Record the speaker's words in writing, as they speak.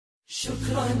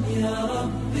شكرا يا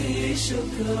ربي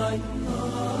شكرا،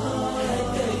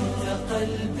 هديت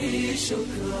قلبي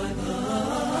شكرا،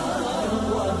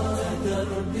 نورت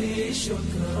دربي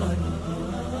شكرا.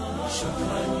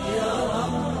 شكرا يا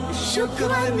رب،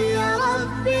 شكرا يا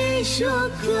ربي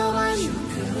شكرا،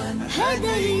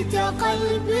 هديت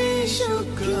قلبي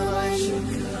شكرا،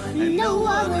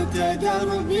 نورت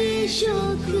دربي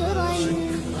شكرا.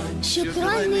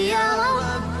 شكرا يا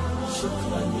رب،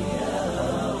 شكرا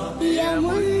يا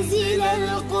منزل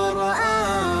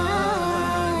القرآن،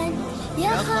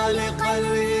 يا خالق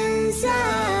الإنسان،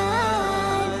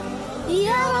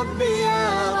 يا رب يا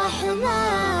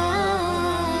رحمن.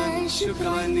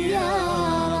 شكرا يا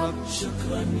رب،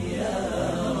 شكرا يا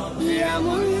رب، يا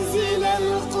منزل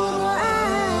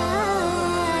القرآن،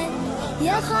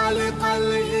 يا خالق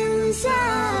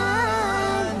الإنسان،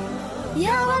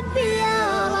 يا رب يا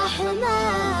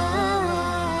رحمن.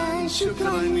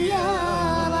 شكرا يا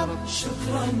رب،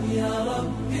 شكرا يا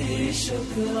ربي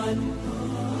شكرا،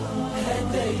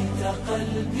 هديت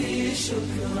قلبي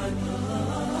شكرا،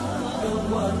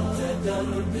 نورت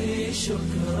دربي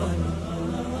شكرا.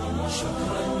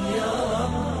 شكرا يا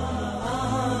رب،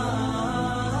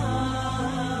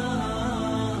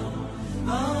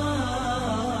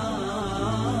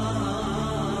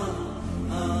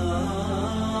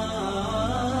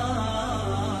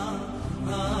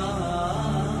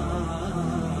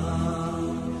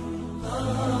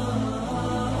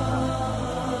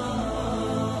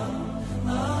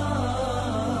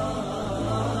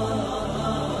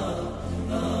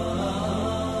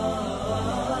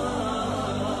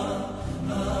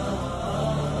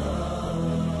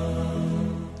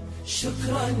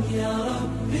 شكرا يا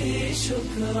ربي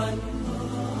شكرا،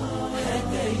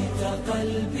 هديت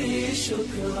قلبي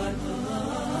شكرا،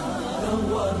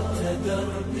 نورت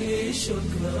دربي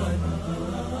شكرا.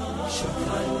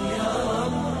 شكرا يا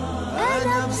رب،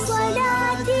 أنا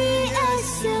بصلاتي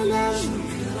أسلم،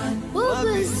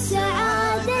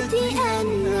 وبالسعادة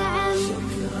أنعم،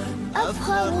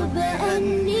 أفخر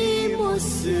بأني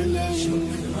مسلم.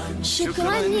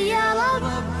 شكرا يا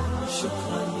رب،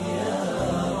 شكرا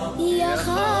يا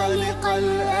خالق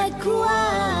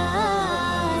الأكوان،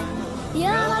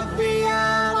 يا رب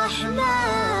يا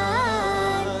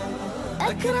رحمن،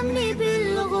 أكرمني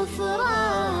بالغفران.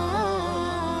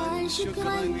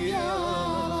 شكرا يا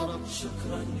رب،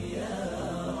 شكرا يا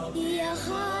رب، يا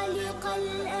خالق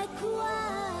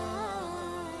الأكوان،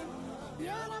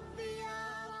 يا رب يا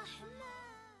رحمن.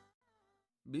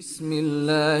 بسم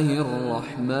الله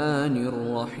الرحمن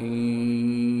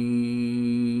الرحيم.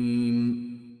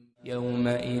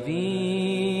 يومئذ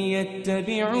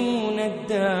يتبعون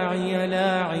الداعي لا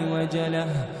عوج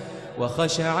له،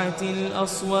 وخشعت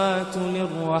الأصوات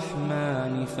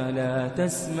للرحمن فلا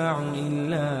تسمع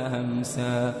إلا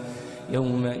همسا.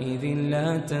 يومئذ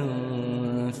لا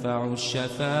تنفع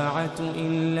الشفاعة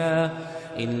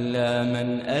إلا من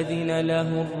أذن له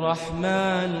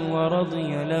الرحمن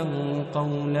ورضي له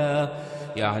قولا.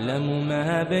 يعلم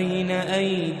ما بين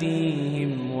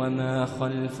أيديهم وما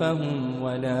خلفهم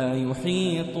ولا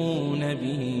يحيطون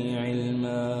به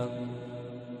علما.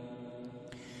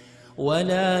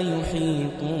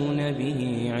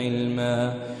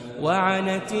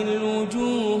 وعنت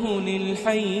الوجوه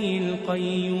للحي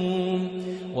القيوم،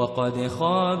 وقد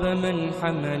خاب من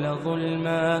حمل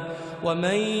ظلما.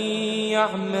 ومن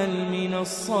يعمل من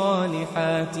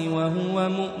الصالحات وهو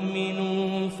مؤمن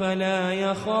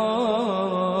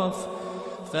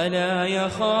فلا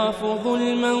يخاف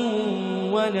ظلما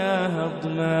ولا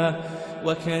هضما.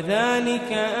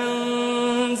 وكذلك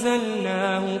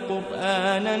أنزلناه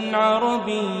قرآنا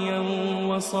عربيا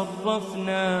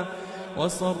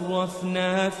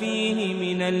وصرفنا فيه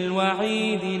من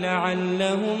الوعيد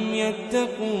لعلهم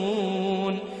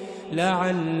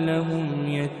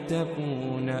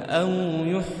يتقون أو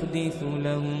يحدث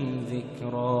لهم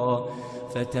ذكرا.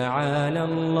 فتعالى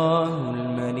الله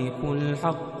الملك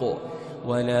الحق،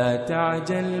 ولا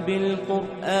تعجل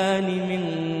بالقرآن من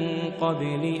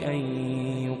قبل أن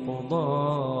يقضى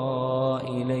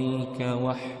إليك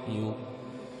وحيه،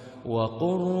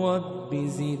 وقل رب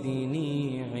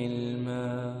زدني علما.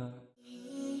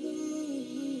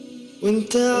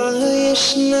 وانت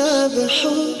عايشنا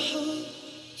بحب،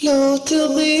 لو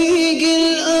تضيق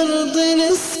الأرض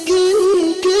نسكن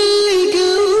كل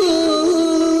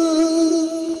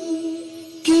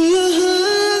كل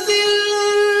هذه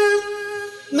الأرض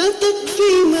ما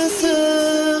تكفي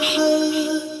مساحة،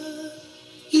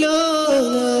 لو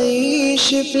نعيش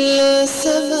بلا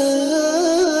سماحة.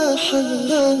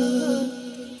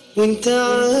 وانت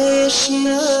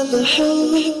عايشنا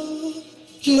بحب،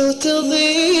 لو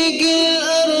تضيق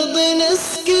الأرض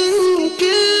نسكن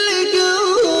كل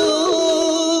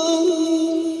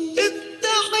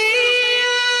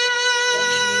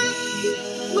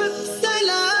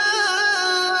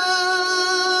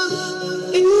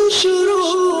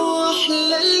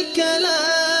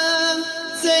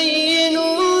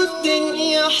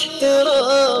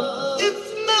واحترام، إذ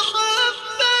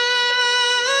محبة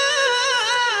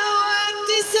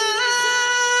واعتسام،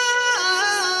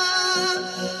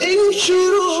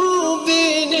 انشروا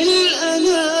بين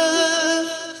الأنام،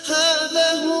 هذا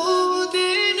هو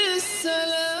دين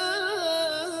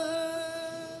السلام.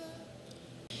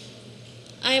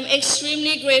 I am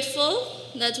extremely grateful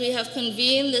that we have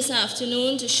convened this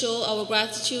afternoon to show our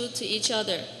gratitude to each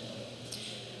other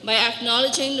by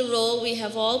acknowledging the role we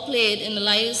have all played in the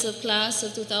lives of class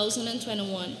of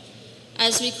 2021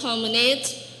 as we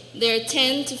culminate their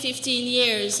 10 to 15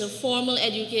 years of formal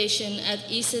education at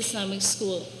East Islamic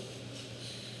School.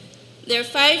 Their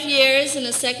 5 years in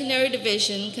the secondary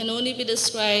division can only be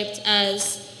described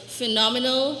as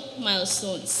phenomenal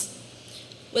milestones,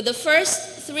 with the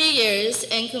first 3 years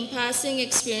encompassing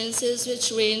experiences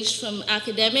which ranged from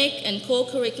academic and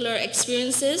co-curricular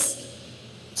experiences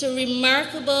to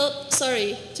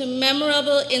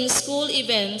memorable in-school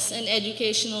events and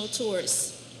educational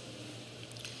tours.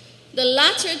 The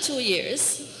latter 2 years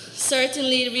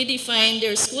certainly redefined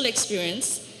their school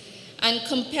experience and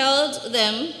compelled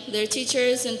them, their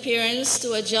teachers and parents,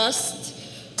 to adjust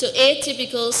to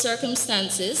atypical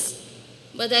circumstances,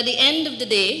 but at the end of the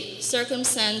day,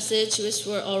 circumstances which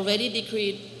were already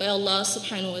decreed by Allah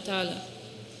subhanahu wa ta'ala.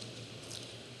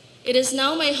 It is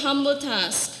now my humble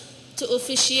task to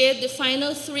officiate the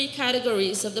final 3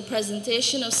 categories of the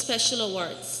presentation of special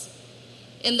awards.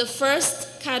 In the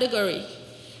first category,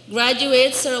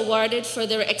 graduates are awarded for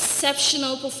their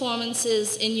exceptional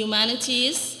performances in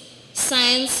humanities,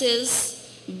 sciences,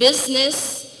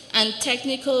 business, and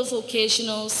technical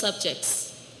vocational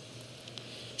subjects.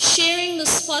 Sharing the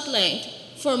spotlight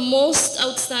for most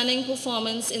outstanding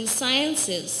performance in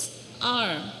sciences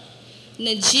are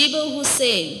Najiba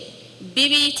Hussein,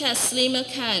 Bibi Taslima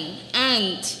Khan,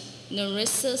 and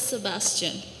Narissa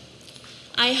Sebastian.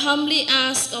 I humbly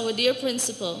ask our dear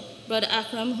principal, Brother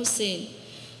Akram Hussein,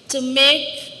 to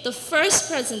make the first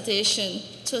presentation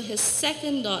to his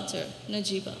second daughter,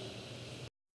 Najiba.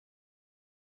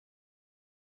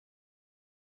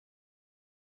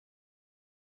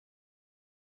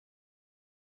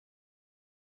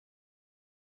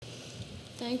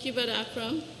 Thank you, Brother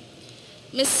Akram.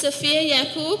 Ms. Safia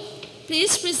Yaqub,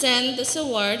 please present this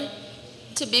award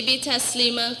to Bibi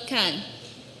Taslima Khan.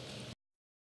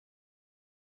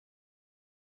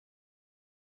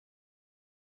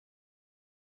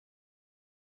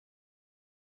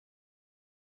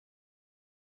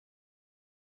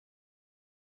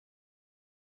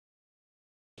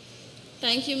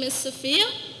 Thank you, Ms. Safia.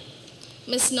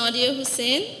 Ms. Nadia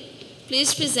Hussein,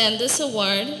 please present this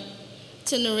award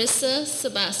to Narissa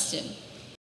Sebastian.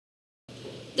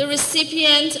 The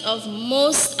recipient of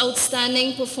Most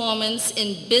Outstanding Performance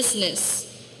in Business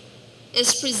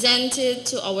is presented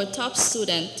to our top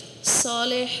student,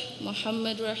 Saleh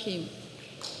Muhammad Rahim.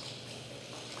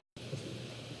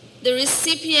 The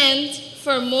recipient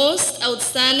for Most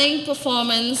Outstanding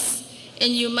Performance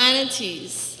in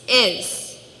Humanities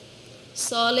is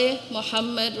Saleh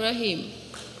Muhammad Rahim.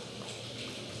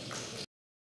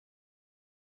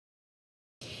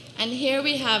 And here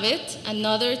we have it,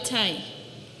 another tie.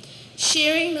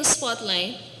 Sharing the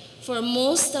spotlight for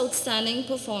Most Outstanding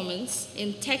Performance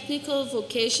in Technical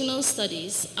Vocational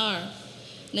Studies are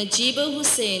Najiba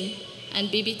Hussein and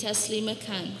Bibi Taslima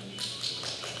Khan.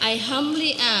 I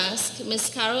humbly ask Ms.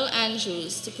 Carol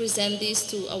Andrews to present these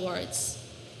 2 awards.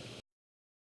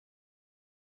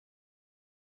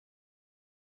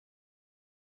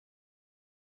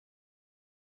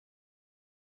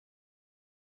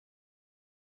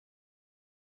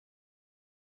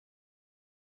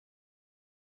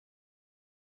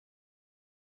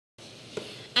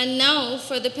 And now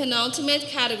for the penultimate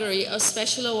category of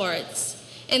special awards.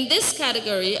 In this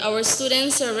category, our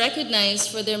students are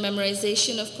recognized for their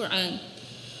memorization of Quran.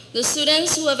 The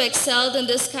students who have excelled in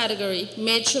this category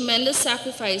made tremendous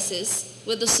sacrifices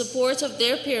with the support of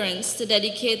their parents to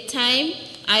dedicate time,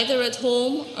 either at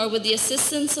home or with the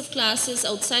assistance of classes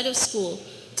outside of school,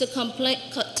 to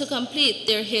complete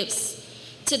their hifz.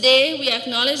 Today, we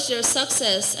acknowledge their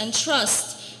success and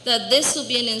trust that this will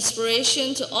be an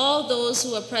inspiration to all those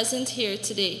who are present here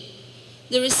today.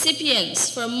 The recipients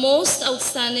for Most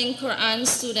Outstanding Quran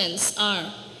students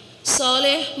are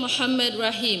Saleh Muhammad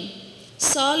Rahim.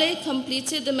 Saleh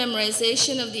completed the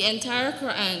memorization of the entire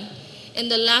Quran in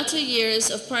the latter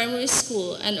years of primary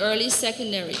school and early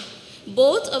secondary.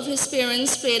 Both of his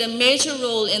parents played a major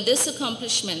role in this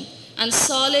accomplishment, and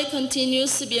Saleh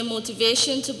continues to be a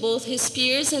motivation to both his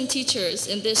peers and teachers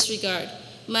in this regard.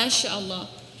 MashaAllah.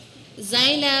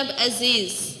 Zainab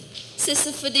Aziz.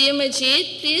 Sister Fadia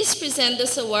Majid, please present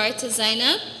this award to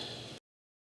Zainab.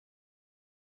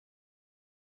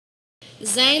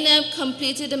 Zainab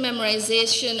completed the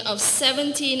memorization of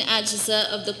 17 ajza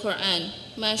of the Quran.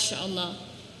 MashaAllah.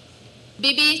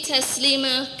 Bibi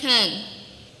Taslima Khan.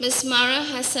 Ms. Mara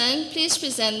Hassan, please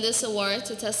present this award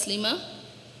to Taslima.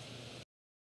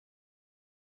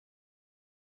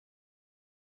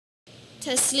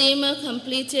 Taslima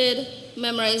completed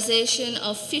memorization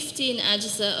of 15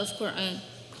 ajza of Quran.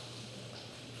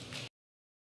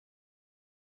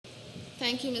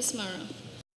 Thank you, Ms. Mara.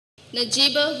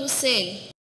 Najiba Hussein.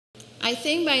 I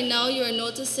think by now you are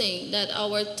noticing that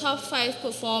our top 5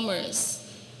 performers,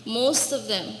 most of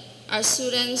them are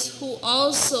students who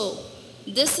also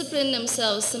disciplined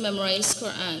themselves to memorize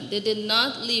Quran. They did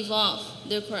not leave off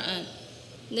their Quran.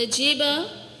 Najiba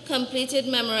completed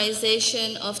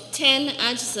memorization of 10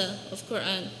 ajza of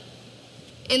Quran.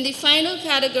 In the final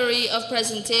category of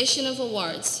presentation of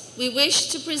awards, we wish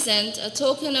to present a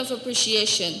token of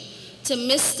appreciation to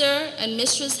Mr. and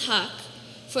Mrs. Haq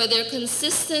for their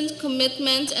consistent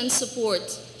commitment and support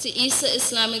to Isa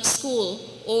Islamic School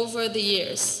over the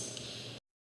years.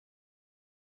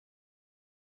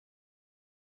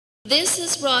 This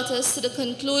has brought us to the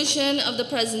conclusion of the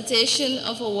presentation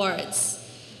of awards.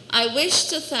 I wish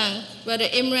to thank Brother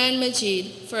Imran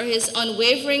Majid for his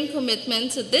unwavering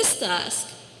commitment to this task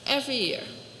every year.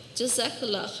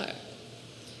 Jazakallah khair.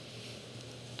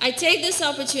 I take this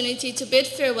opportunity to bid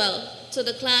farewell to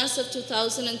the class of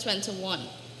 2021.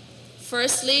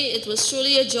 Firstly, it was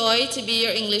truly a joy to be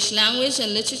your English language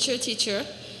and literature teacher.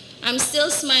 I'm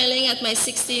still smiling at my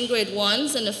 16 grade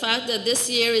 1s and the fact that this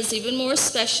year is even more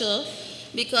special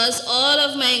because all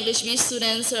of my English B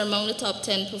students are among the top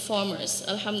 10 performers,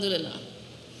 alhamdulillah.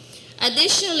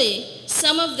 Additionally,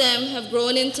 some of them have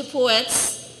grown into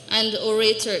poets and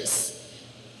orators.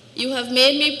 You have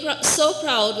made me so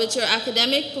proud with your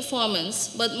academic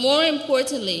performance, but more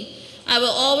importantly, I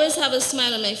will always have a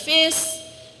smile on my face,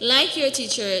 like your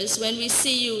teachers, when we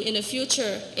see you in the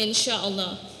future,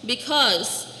 inshallah,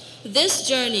 because this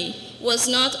journey was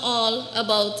not all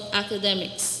about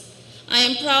academics. I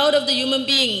am proud of the human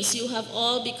beings you have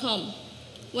all become.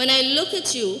 When I look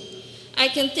at you, I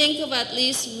can think of at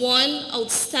least one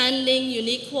outstanding,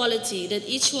 unique quality that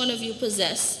each one of you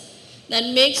possess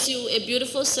that makes you a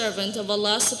beautiful servant of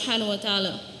Allah subhanahu wa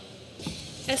ta'ala.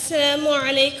 Assalamu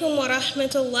alaikum wa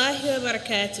rahmatullahi wa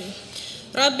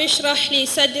barakatuh. Rabbi shrah li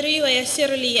sadri wa yassir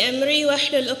li amri wa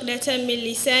hlul uqdatan min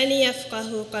lisani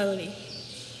yafqahu qawli.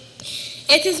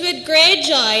 It is with great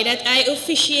joy that I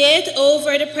officiate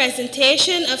over the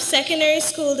presentation of secondary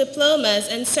school diplomas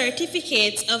and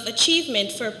certificates of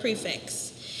achievement for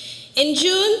prefects. In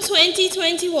June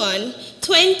 2021,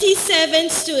 27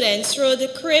 students wrote the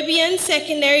Caribbean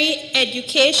Secondary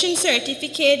Education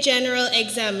Certificate General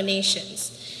Examinations.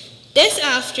 This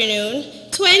afternoon,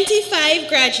 25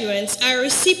 graduates are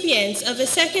recipients of a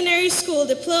secondary school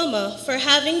diploma for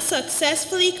having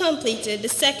successfully completed the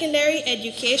secondary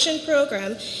education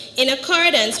program in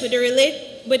accordance with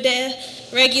the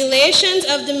regulations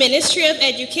of the Ministry of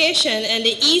Education and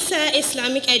the Isa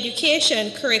Islamic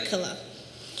Education curricula.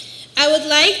 I would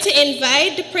like to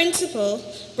invite the principal,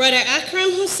 Brother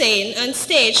Akram Hussein, on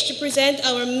stage to present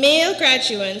our male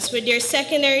graduates with their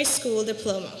secondary school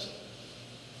diploma.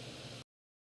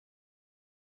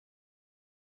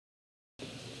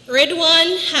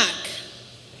 Ridwan Haq.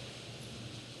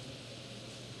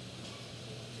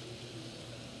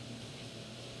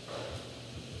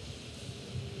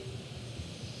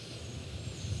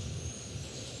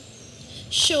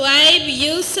 Shuaib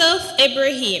Yusuf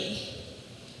Ibrahim.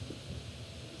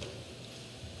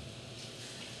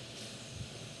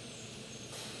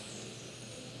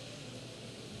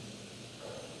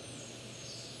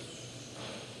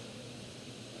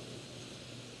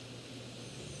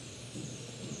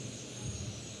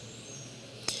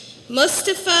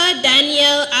 Mustafa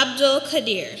Daniel Abdul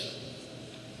Qadir.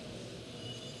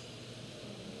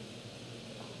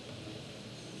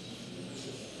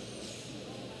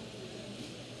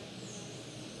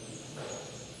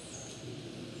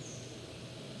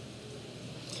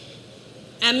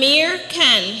 Amir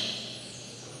Khan.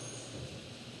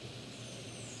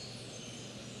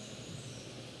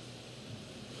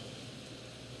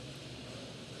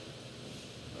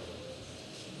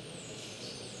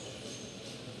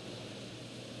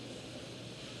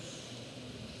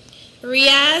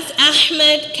 Riaz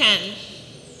Ahmed Khan.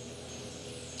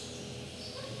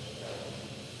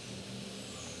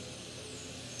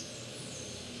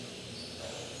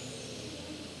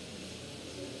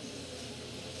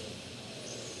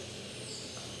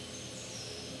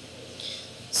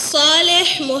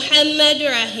 Saleh Muhammad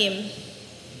Rahim.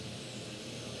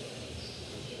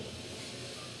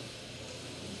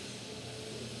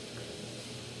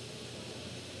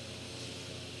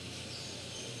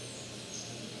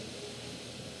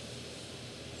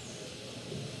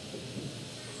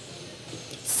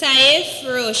 Saif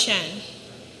Roshan.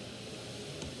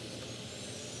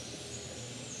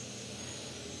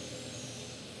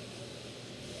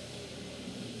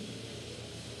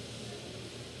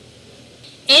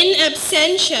 In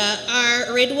absentia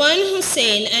are Ridwan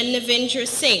Hussain and Navindra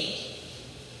Singh.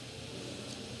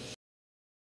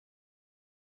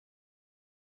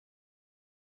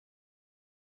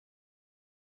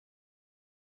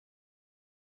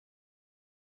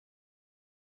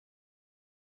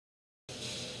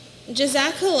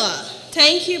 Jazakallah.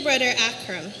 Thank you, Brother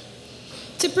Akram.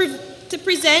 To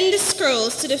present the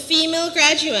scrolls to the female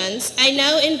graduates, I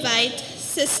now invite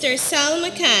Sister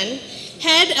Salma Khan,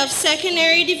 Head of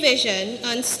Secondary Division,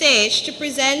 on stage to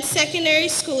present secondary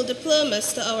school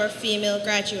diplomas to our female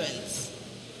graduates.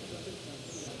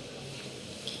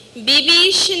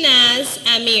 Bibi Shinaz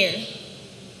Amir.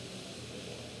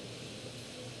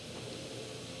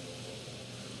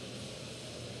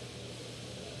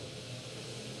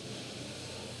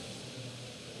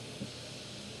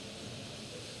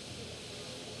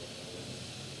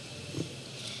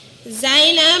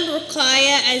 Zainab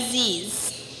Ruqaya Aziz.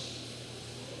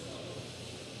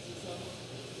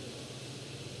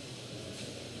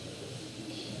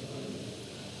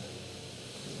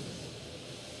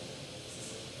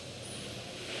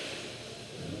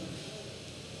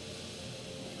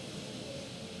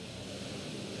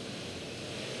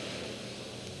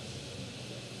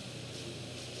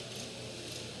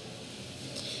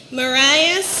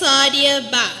 Mariah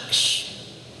Sadia Baksh.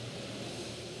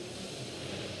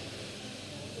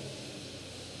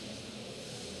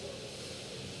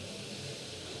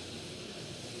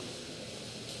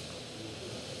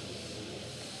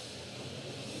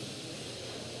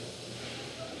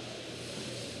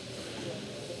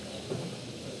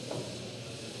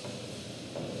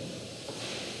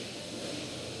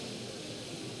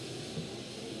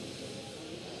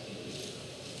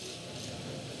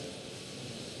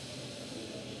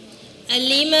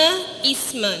 Alima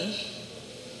Isman.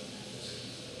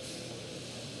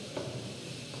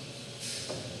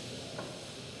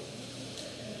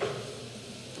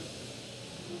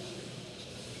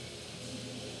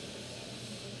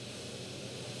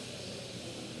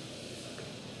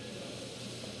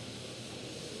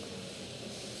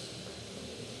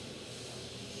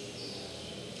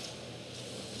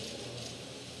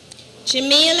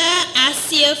 Jamila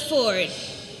Asia Ford.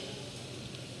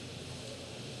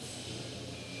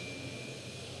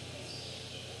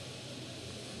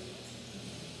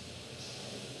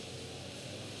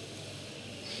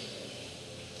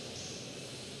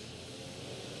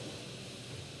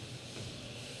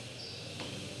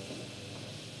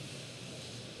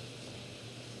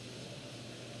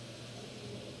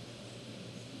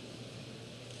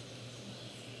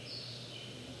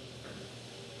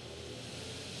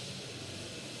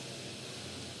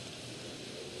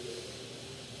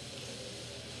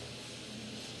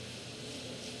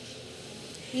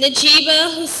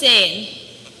 Najiba Hussain.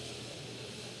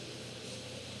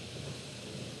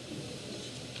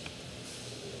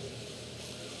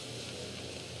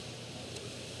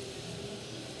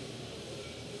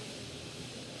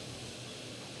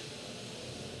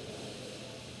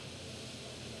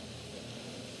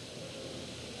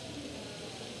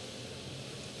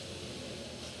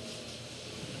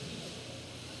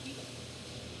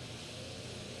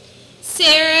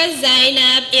 Sarah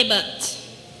Zainab Ibat.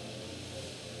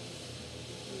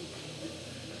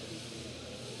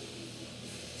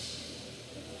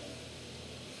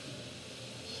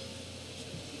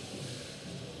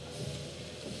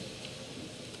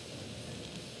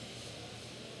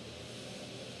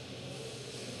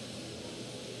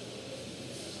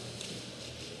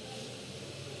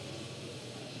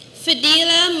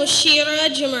 Fadila Mushira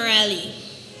Jumarali.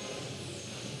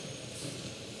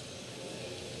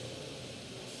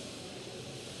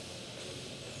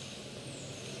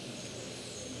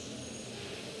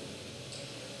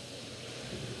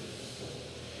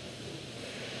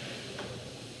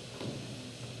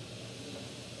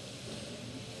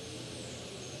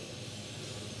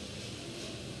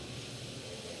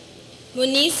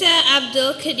 Munisa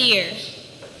Abdul Kadir.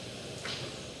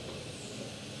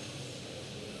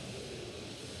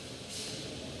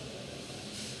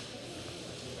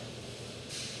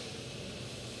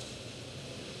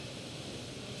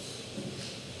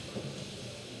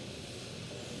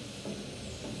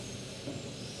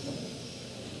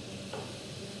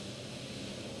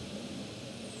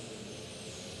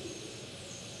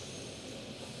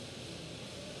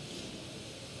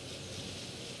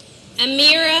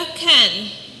 Amira Khan.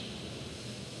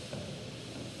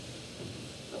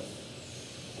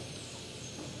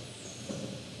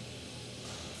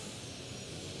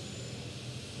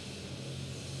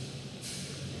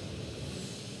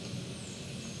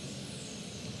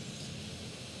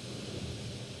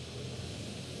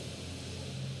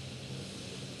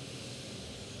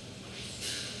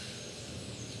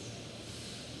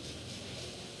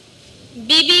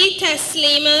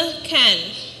 Taslima Khan.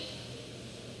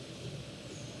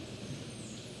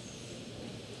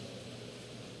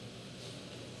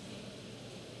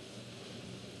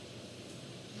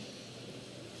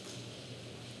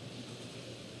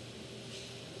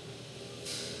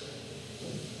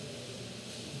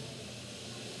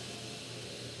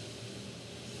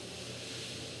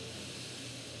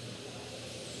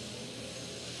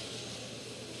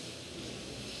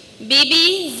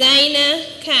 Bibi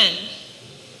Zaina Khan.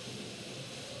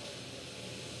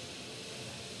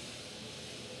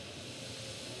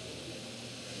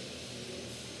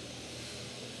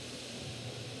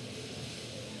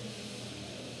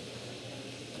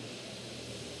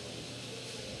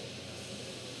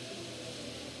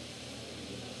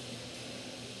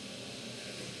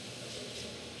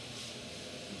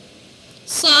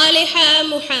 Saliha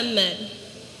Muhammad.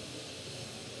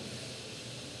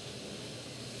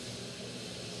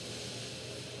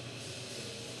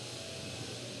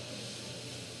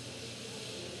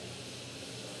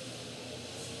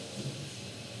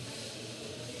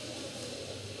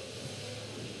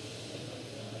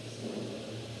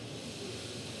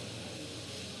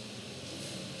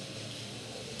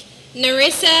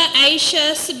 Narissa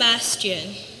Aisha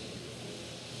Sebastian.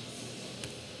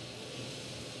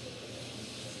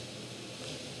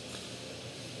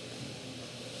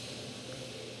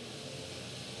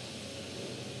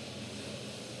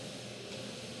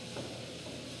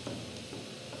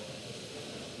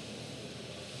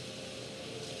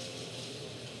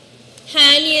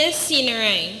 Hania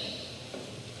Sinarain.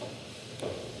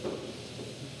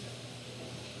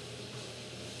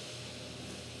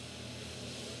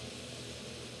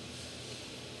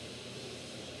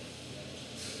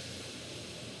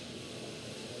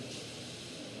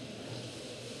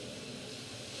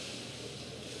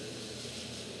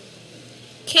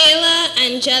 Kayla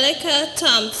Angelica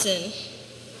Thompson.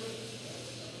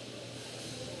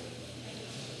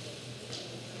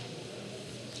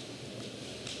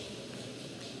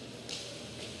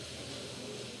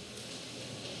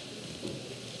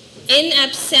 In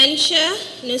absentia,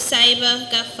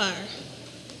 Nusaiba Gafar.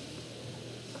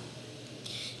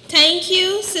 Thank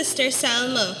you, Sister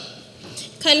Salma.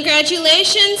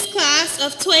 Congratulations, class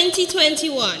of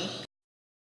 2021.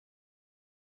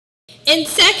 In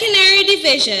secondary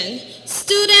division,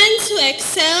 students who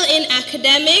excel in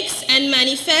academics and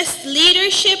manifest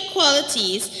leadership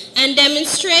qualities and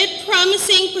demonstrate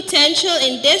promising potential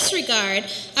in this regard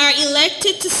are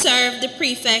elected to serve the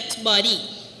prefect body.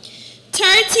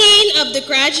 13 of the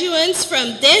graduates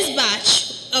from this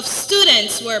batch of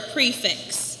students were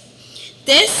prefects.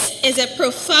 This is a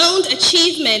profound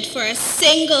achievement for a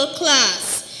single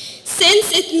class,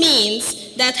 since it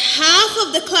means that half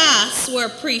of the class were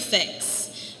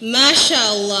prefects.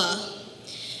 MashaAllah.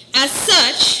 As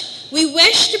such, we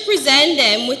wish to present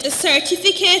them with a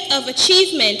certificate of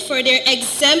achievement for their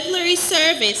exemplary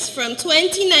service from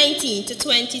 2019 to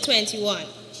 2021.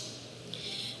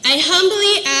 I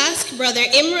humbly ask Brother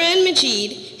Imran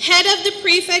Majid, head of the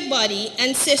prefect body,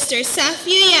 and Sister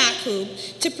Safia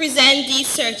Yaqub to present these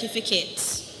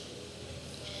certificates.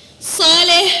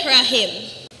 Saleh Rahim.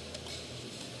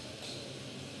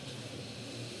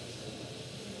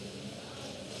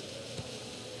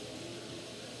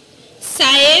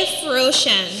 Saif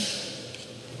Roshan.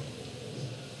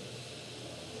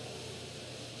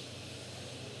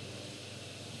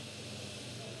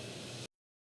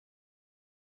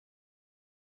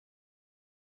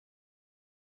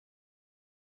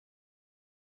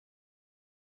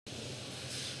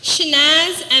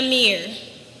 Shanaz Amir.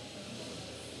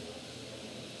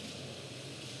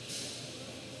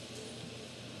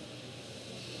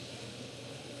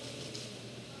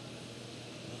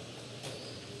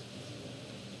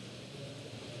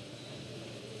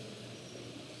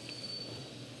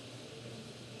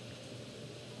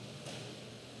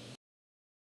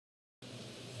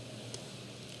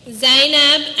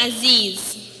 Zainab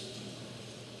Aziz.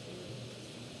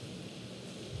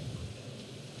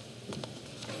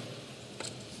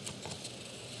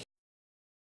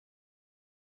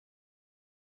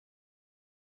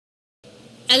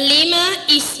 Alima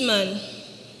Isman.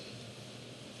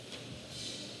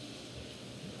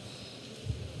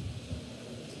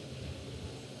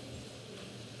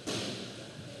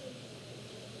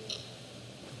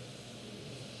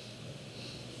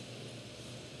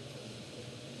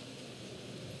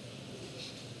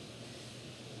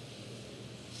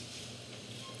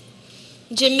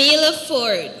 Jamila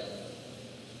Ford.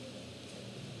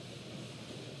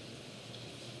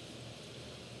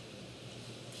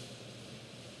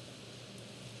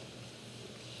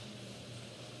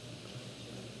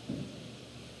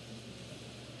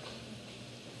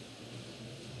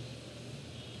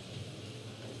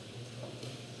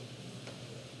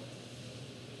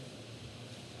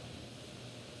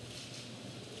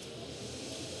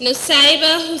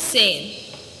 Nusaiba Hussein.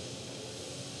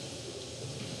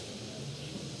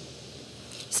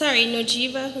 Sorry,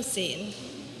 Nojiba Hussein.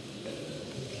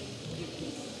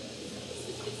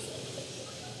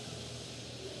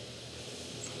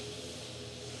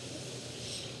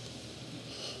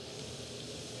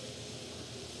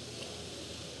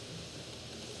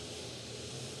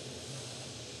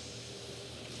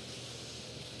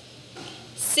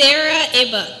 Sarah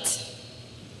Ebert.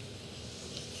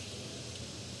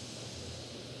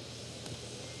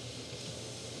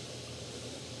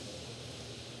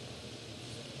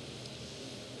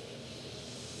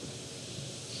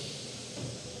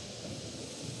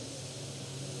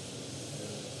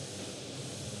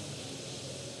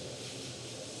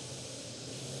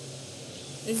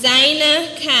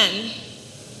 Zaina Khan.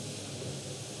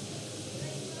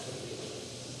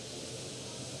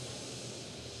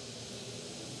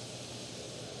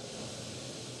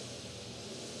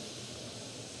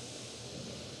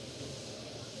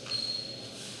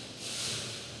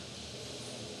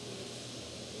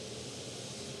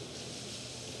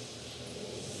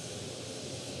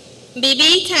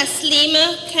 Bibi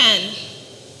Taslima Khan.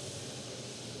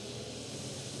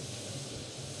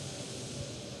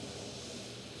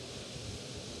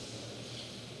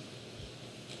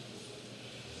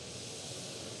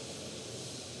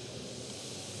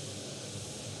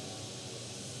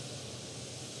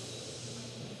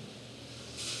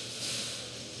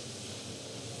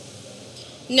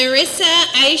 Narissa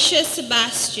Aisha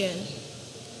Sebastian.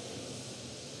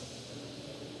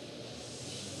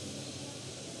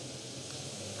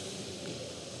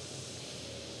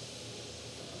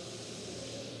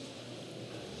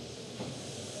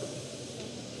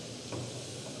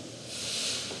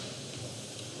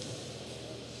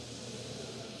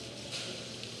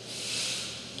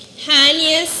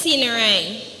 Hania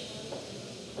Sinarain.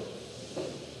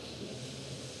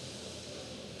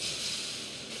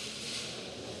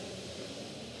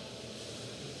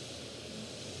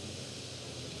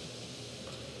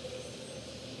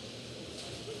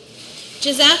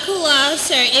 Jazakallah,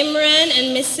 Sir Imran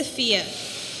and Miss Sophia.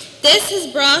 This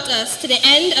has brought us to the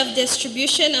end of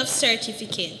distribution of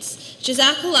certificates.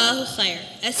 Jazakallahu khair.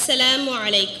 Assalamu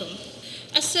alaikum.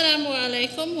 Assalamu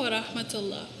alaikum wa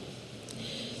rahmatullah.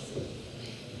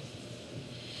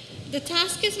 The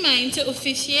task is mine to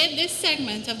officiate this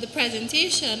segment of the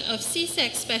presentation of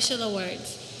CSEC Special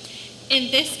Awards.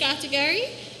 In this category,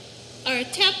 our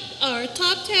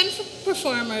top 10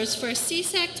 performers for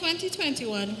CSEC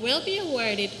 2021 will be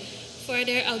awarded for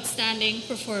their outstanding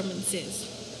performances.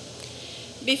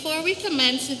 Before we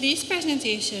commence these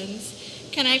presentations,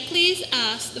 can I please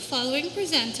ask the following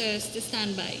presenters to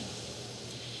stand by?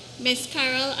 Ms.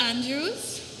 Carol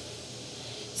Andrews,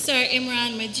 Sir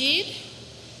Imran Majid,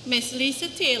 Ms. Lisa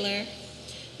Taylor,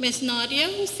 Ms. Nadia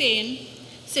Hussein,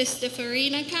 Sister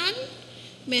Farina Khan,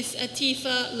 Ms.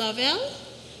 Atifa Lovell,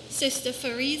 Sister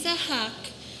Fariza Haq,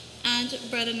 and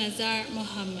Brother Nazar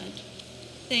Muhammad.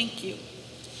 Thank you.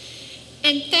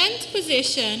 In 10th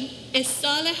position is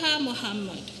Saleha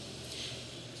Muhammad.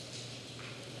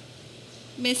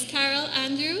 Ms. Carol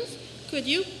Andrews, could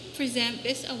you present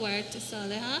this award to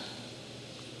Saleha?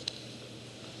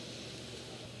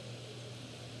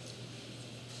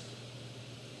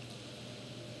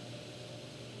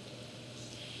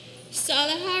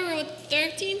 Saleha wrote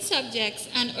 13 subjects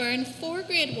and earned 4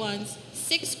 grade 1s,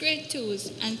 6 grade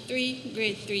 2s, and 3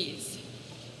 grade 3s.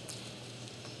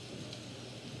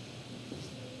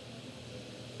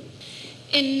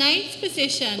 In 9th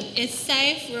position is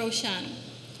Saif Roshan.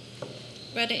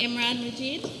 Brother Imran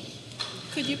Majid,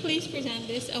 could you please present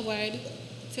this award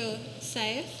to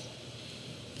Saif?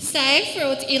 Saif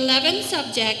wrote 11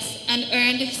 subjects and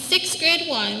earned 6 grade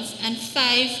 1s and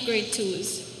 5 grade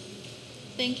 2s.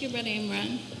 Thank you, Brother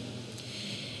Imran.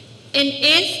 In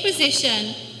 8th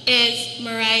position is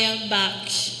Mariah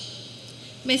Baksh.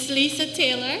 Miss Lisa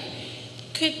Taylor,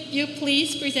 could you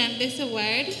please present this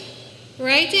award?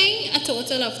 Writing a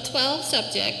total of 12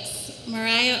 subjects,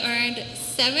 Mariah earned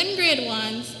 7 grade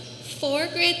 1s, 4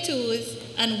 grade 2s,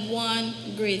 and 1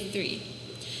 grade 3.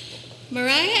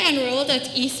 Mariah enrolled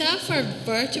at ISA for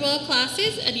virtual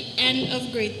classes at the end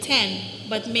of grade 10,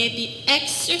 but made the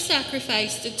extra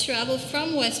sacrifice to travel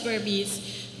from West Berbice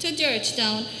to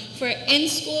Georgetown for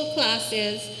in-school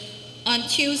classes on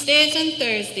Tuesdays and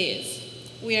Thursdays.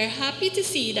 We are happy to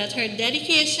see that her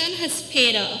dedication has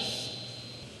paid off.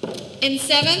 In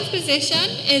 7th position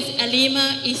is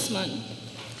Alima Isman.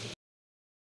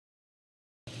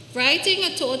 Writing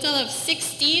a total of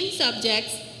 16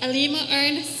 subjects, Alima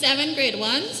earned 7 grade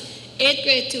 1s, 8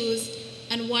 grade 2s,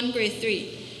 and 1 grade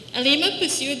 3. Alima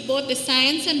pursued both the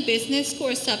science and business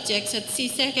core subjects at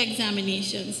CSEC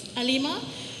examinations. Alima,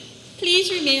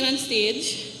 please remain on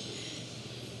stage.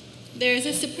 There is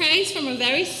a surprise from a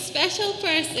very special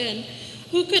person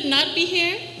who could not be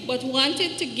here but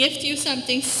wanted to gift you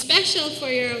something special for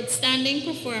your outstanding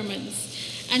performance.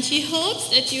 And she hopes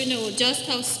that you know just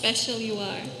how special you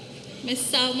are.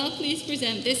 Ms. Salma, please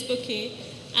present this bouquet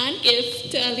and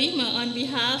gift to Alima on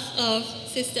behalf of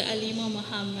Sister Alima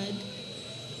Muhammad.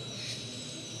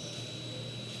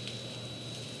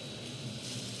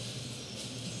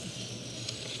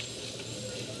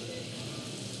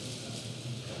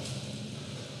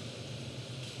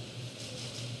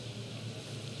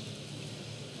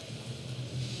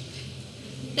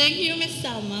 Thank you, Ms.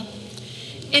 Salma.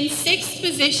 In sixth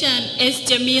position is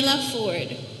Jamila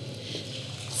Ford.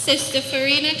 Sister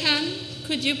Farina Khan,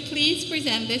 could you please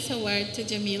present this award to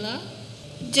Jamila?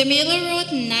 Jamila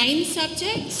wrote 9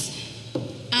 subjects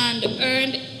and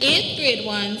earned 8 grade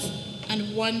 1s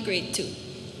and 1 grade 2.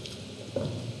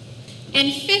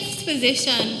 In fifth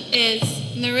position is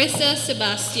Narissa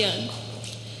Sebastian.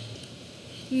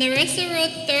 Narissa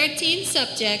wrote 13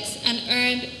 subjects and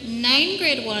earned 9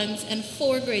 grade 1s and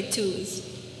 4 grade 2s.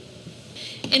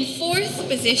 In fourth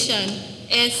position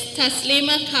is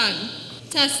Taslima Khan.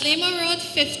 Taslima wrote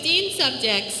 15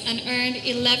 subjects and earned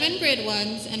 11 grade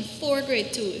 1s and 4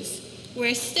 grade 2s.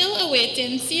 We're still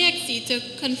awaiting CXC to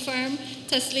confirm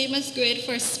Taslima's grade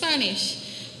for Spanish.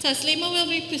 Taslima will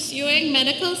be pursuing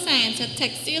medical science at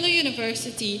Textila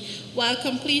University while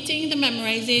completing the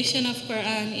memorization of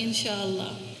Quran,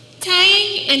 inshallah.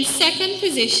 Tying in second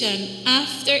position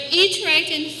after each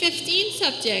writing 15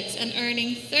 subjects and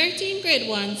earning 13 grade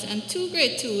 1s and 2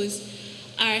 grade 2s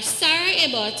are Sarah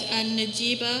Ebot and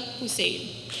Najiba Hussein.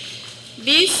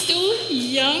 These 2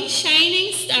 young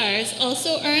shining stars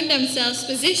also earned themselves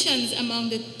positions among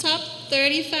the top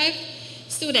 35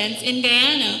 students in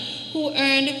Guyana who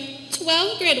earned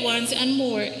 12 grade 1s and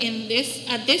more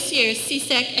at this year's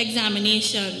CSEC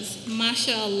examinations.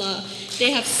 MashaAllah.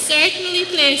 They have certainly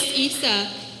placed Isa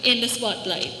in the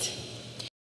spotlight.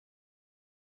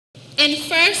 In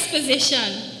first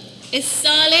position is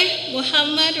Saleh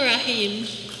Muhammad Rahim.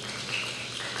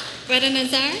 Brother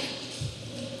Nazar,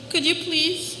 could you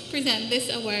please present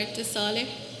this award to Saleh?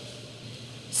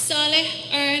 Saleh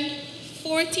earned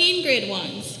 14 grade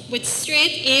 1s with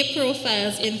straight A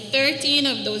profiles in 13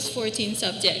 of those 14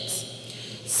 subjects.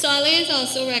 Saleh is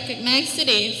also recognized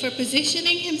today for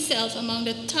positioning himself among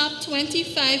the top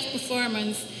 25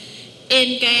 performers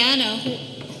in Guyana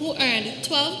who earned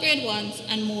 12 grade 1s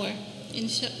and more.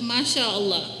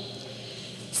 MashaAllah.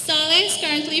 Saleh is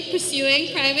currently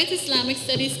pursuing private Islamic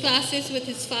studies classes with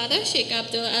his father, Sheikh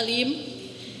Abdul Alim,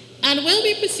 and will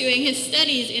be pursuing his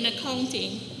studies in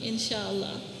accounting,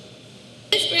 inshallah.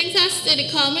 This brings us to the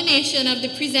culmination of the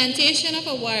presentation of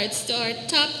awards to our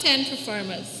top 10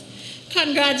 performers.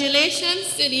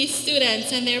 Congratulations to these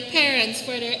students and their parents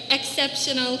for their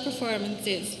exceptional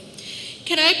performances.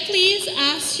 Can I please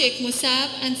ask Sheikh Musab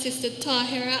and Sister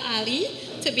Tahira Ali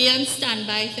to be on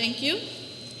standby? Thank you.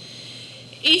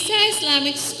 Isa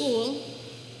Islamic School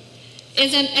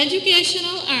is an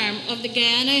educational arm of the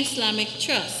Guyana Islamic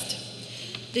Trust.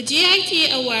 The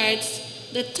GIT awards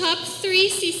the top 3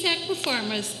 CSEC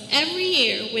performers every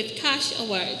year with cash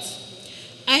awards.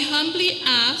 I humbly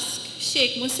ask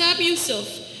Sheikh Musab Yusuf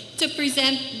to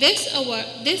present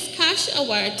this cash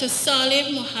award to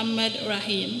Saleh Muhammad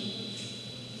Rahim.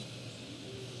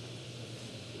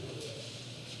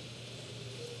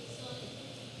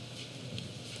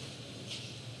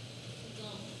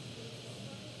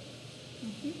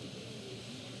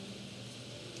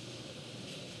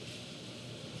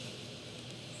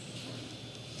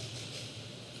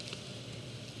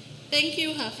 Thank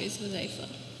you, Hafiz Huzaifa.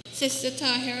 Sister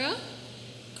Tahira,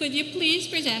 could you please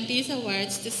present these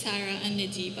awards to Sarah and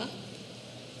Najiba?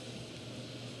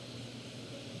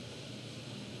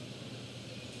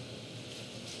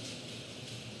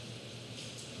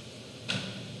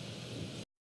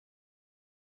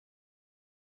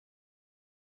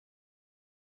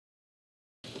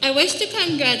 I wish to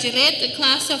congratulate the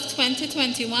class of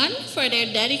 2021 for their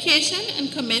dedication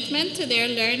and commitment to their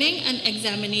learning and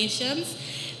examinations,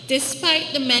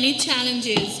 despite the many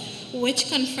challenges which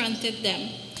confronted them.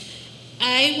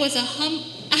 I'm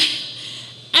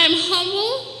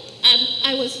humble and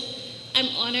I'm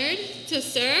honored to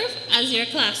serve as your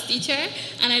class teacher,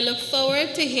 and I look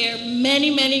forward to hear many,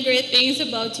 many great things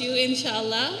about you,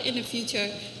 inshallah, in the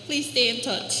future. Please stay in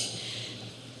touch.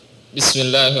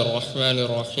 Bismillahir Rahmanir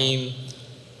Rahim.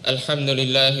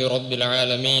 Alhamdulillahi Rabbil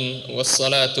Alameen.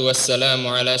 Wassalatu wassalamu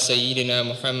ala Sayyidina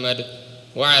Muhammad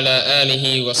وعلى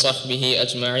آله وصحبه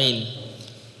أجمعين.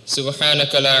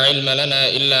 سبحانك لا علم لنا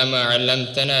إلا ما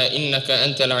علمتنا إنك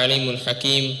أنت العليم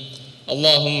الحكيم.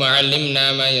 اللهم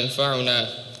علمنا ما ينفعنا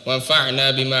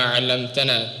وانفعنا بما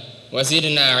علمتنا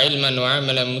وزدنا علما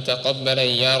وعملا متقبلا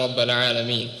يا رب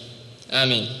العالمين.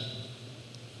 Amen.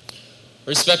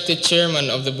 Respected Chairman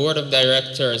of the Board of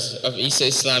Directors of Isa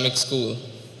Islamic School,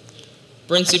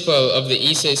 Principal of the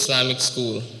Isa Islamic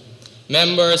School,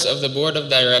 members of the Board of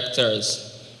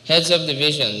Directors, heads of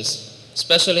divisions,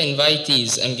 special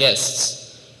invitees and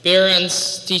guests,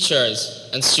 parents, teachers,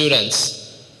 and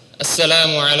students,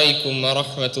 Assalamu alaikum wa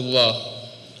rahmatullah.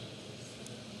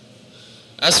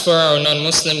 As for our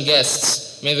non-Muslim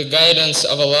guests, may the guidance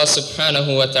of Allah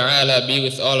subhanahu wa ta'ala be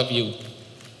with all of you.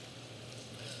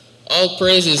 All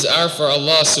praises are for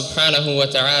Allah subhanahu wa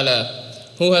ta'ala,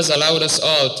 who has allowed us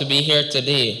all to be here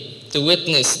today to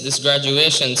witness this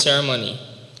graduation ceremony.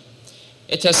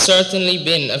 It has certainly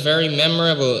been a very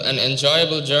memorable and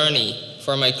enjoyable journey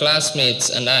for my classmates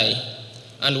and I,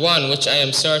 and one which I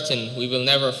am certain we will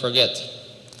never forget.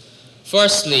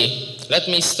 Firstly, let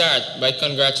me start by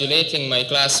congratulating my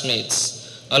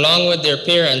classmates, along with their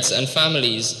parents and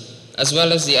families, as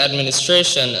well as the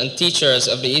administration and teachers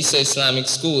of the Isa Islamic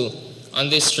School on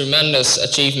this tremendous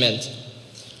achievement.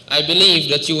 I believe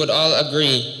that you would all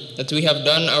agree that we have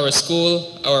done our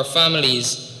school, our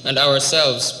families, and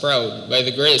ourselves proud by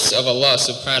the grace of Allah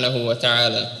subhanahu wa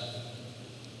ta'ala.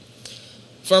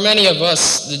 For many of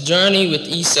us, the journey with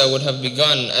Isa would have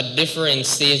begun at differing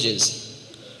stages.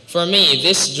 For me,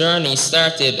 this journey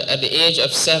started at the age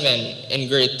of 7 in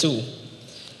grade 2,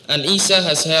 and Isa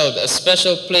has held a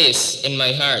special place in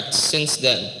my heart since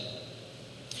then.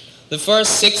 This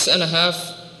first six and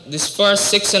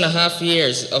a half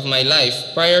years of my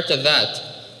life prior to that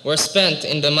were spent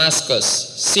in Damascus,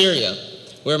 Syria,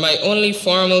 where my only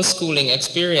formal schooling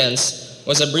experience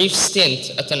was a brief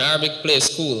stint at an Arabic play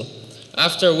school,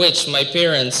 after which my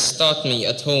parents taught me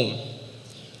at home.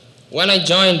 When I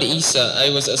joined Isa, I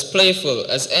was as playful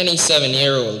as any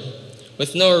 7-year-old,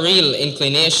 with no real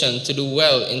inclination to do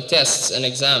well in tests and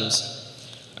exams.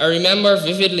 I remember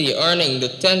vividly earning the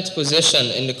 10th position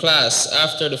in the class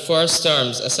after the first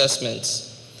term's assessments.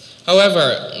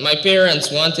 However, my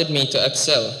parents wanted me to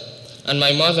excel, and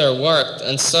my mother worked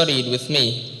and studied with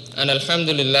me, and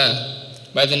alhamdulillah,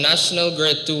 by the National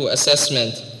Grade 2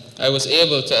 assessment, I was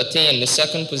able to attain the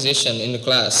 2nd position in the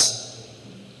class.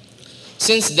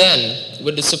 Since then,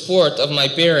 with the support of my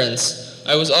parents,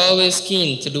 I was always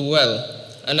keen to do well,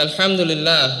 and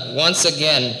alhamdulillah, once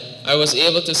again, I was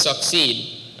able to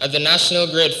succeed at the National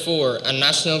Grade 4 and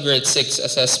National Grade 6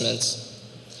 assessments.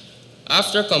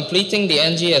 After completing the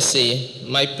NGSA,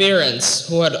 my parents,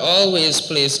 who had always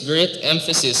placed great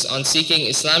emphasis on seeking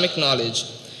Islamic knowledge,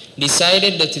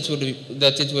 decided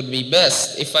that it would be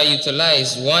best if I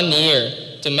utilize 1 year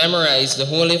to memorize the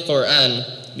Holy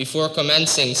Quran before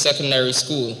commencing secondary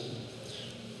school.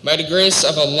 By the grace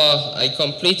of Allah, I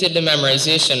completed the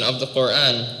memorization of the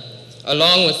Quran,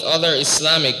 along with other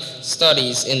Islamic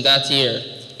studies in that year,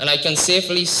 and I can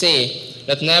safely say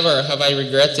that never have I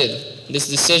regretted this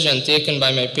decision taken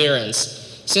by my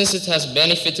parents, since it has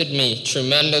benefited me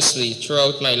tremendously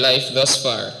throughout my life thus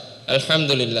far,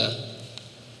 alhamdulillah.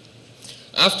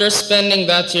 After spending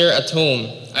that year at home,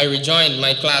 I rejoined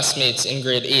my classmates in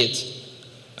grade 8.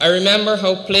 I remember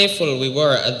how playful we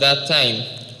were at that time,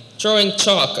 throwing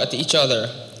chalk at each other,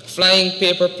 flying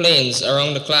paper planes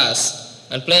around the class,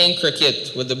 and playing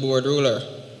cricket with the board ruler.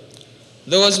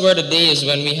 Those were the days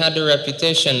when we had the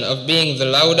reputation of being the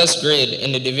loudest grade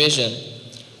in the division,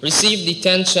 received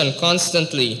detention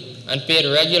constantly, and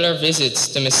paid regular visits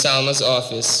to Miss Salma's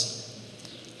office.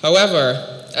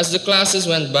 However, as the classes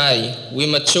went by, we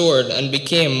matured and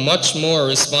became much more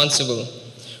responsible.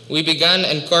 We began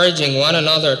encouraging one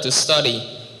another to study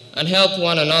and help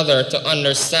one another to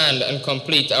understand and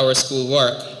complete our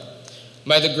schoolwork.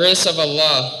 By the grace of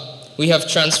Allah, we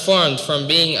have transformed from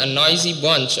being a noisy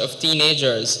bunch of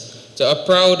teenagers to a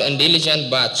proud and diligent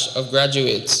batch of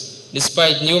graduates,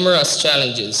 despite numerous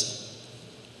challenges.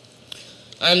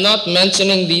 I am not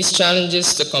mentioning these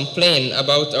challenges to complain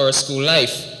about our school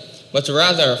life, but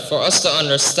rather for us to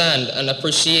understand and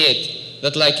appreciate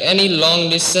that like any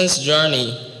long-distance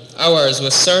journey, ours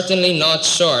was certainly not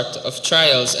short of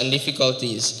trials and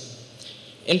difficulties.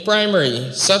 In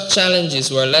primary, such challenges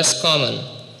were less common,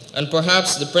 and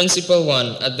perhaps the principal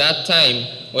one at that time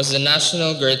was the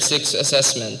National Grade 6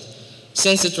 assessment,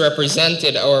 since it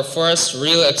represented our first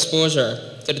real exposure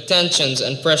to the tensions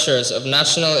and pressures of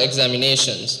national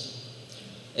examinations.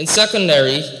 In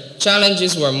secondary,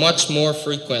 challenges were much more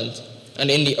frequent, and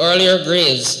in the earlier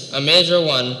grades, a major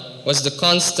one was the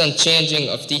constant changing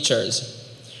of teachers.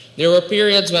 There were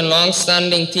periods when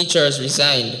long-standing teachers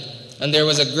resigned, and there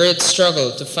was a great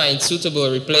struggle to find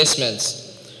suitable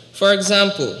replacements. For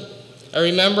example, I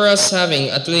remember us having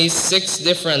at least 6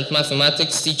 different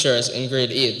mathematics teachers in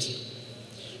grade 8.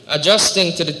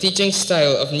 Adjusting to the teaching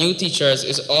style of new teachers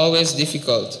is always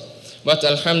difficult, but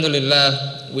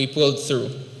alhamdulillah, we pulled through.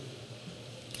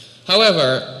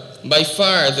 However, by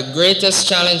far the greatest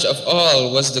challenge of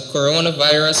all was the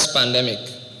coronavirus pandemic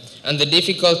and the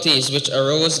difficulties which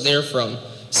arose therefrom,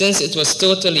 since it was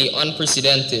totally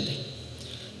unprecedented.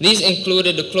 These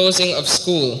included the closing of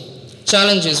school,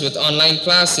 challenges with online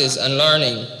classes and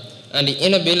learning, and the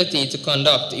inability to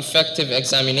conduct effective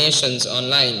examinations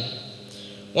online.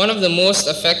 One of the most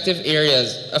affected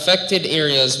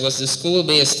areas was the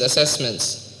school-based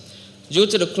assessments. Due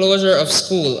to the closure of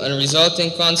school and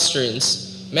resulting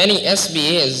constraints, many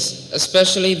SBAs,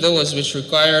 especially those which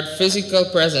required physical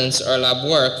presence or lab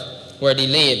work, were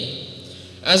delayed.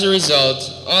 As a result,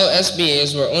 all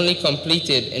SBAs were only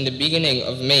completed in the beginning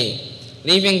of May,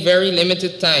 leaving very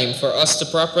limited time for us to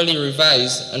properly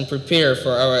revise and prepare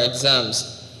for our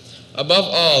exams. Above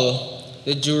all,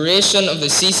 the duration of the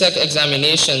CSEC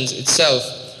examinations itself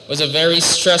was a very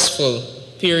stressful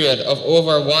period of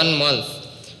over 1 month,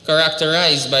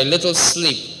 characterized by little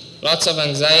sleep, lots of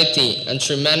anxiety, and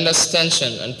tremendous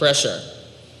tension and pressure.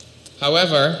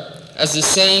 However, as the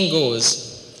saying goes,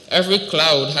 every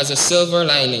cloud has a silver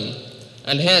lining,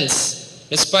 and hence,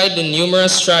 despite the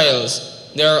numerous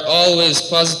trials, there are always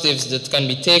positives that can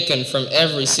be taken from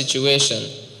every situation.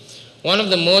 One of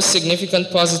the most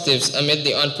significant positives amid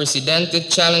the unprecedented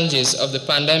challenges of the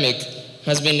pandemic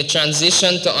has been the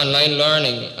transition to online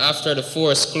learning after the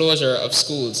forced closure of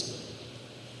schools.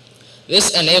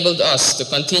 This enabled us to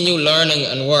continue learning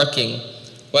and working,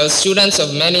 while students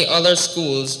of many other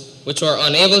schools which were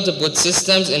unable to put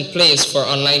systems in place for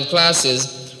online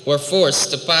classes were forced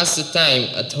to pass the time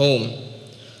at home.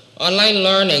 Online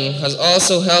learning has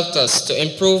also helped us to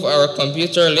improve our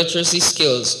computer literacy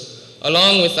skills,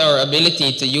 along with our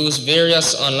ability to use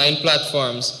various online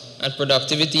platforms and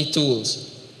productivity tools.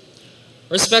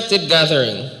 Respected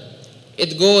gathering,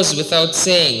 it goes without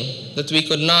saying that we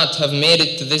could not have made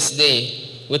it to this day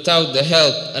without the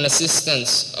help and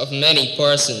assistance of many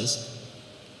persons.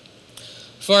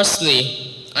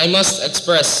 Firstly, I must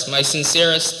express my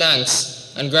sincerest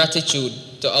thanks and gratitude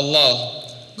to Allah,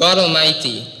 God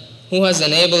Almighty, who has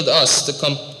enabled us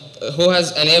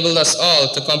all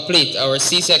to complete our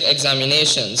CSEC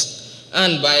examinations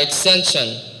and by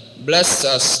extension blessed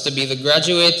us to be the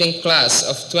graduating class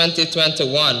of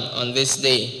 2021 on this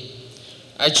day.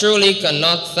 I truly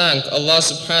cannot thank Allah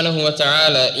subhanahu wa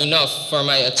ta'ala enough for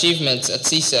my achievements at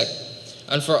CSEC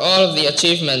and for all of the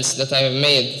achievements that I have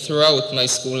made throughout my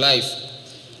school life.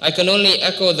 I can only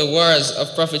echo the words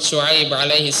of Prophet Shu'aib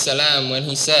alayhi salam when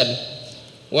he said,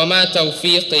 وَمَا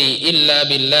تَوْفِيقِي إِلَّا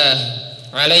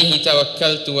بِاللَّهِ عَلَيْهِ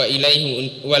تَوَكَّلْتُ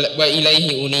وَإِلَيْهِ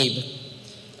أُنِيبُ.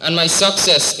 And my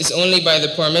success is only by the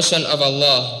permission of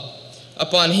Allah.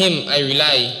 Upon Him I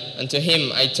rely, and to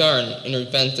Him I turn in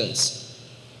repentance.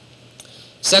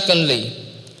 Secondly,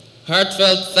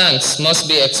 heartfelt thanks must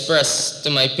be expressed to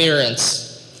my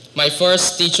parents, my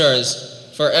first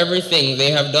teachers, for everything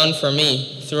they have done for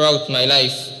me throughout my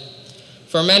life.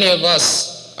 For many of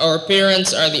us, our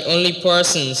parents are the only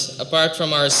persons, apart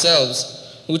from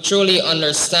ourselves, who truly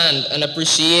understand and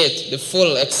appreciate the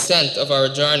full extent of our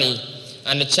journey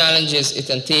and the challenges it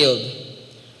entailed.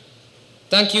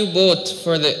 Thank you both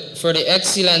for the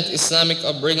excellent Islamic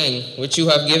upbringing which you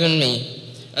have given me,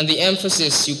 and the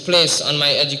emphasis you place on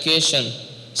my education,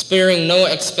 sparing no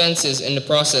expenses in the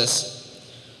process.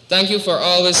 Thank you for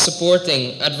always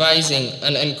supporting, advising,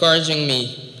 and encouraging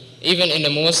me, even in the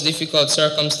most difficult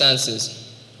circumstances.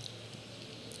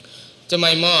 To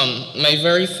my mom, my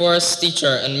very first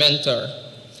teacher and mentor,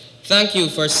 thank you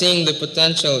for seeing the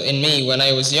potential in me when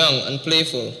I was young and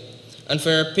playful, and for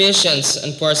your patience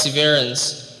and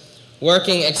perseverance,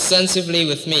 working extensively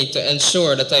with me to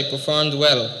ensure that I performed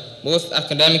well, both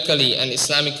academically and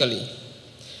Islamically.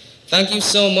 Thank you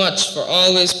so much for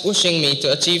always pushing me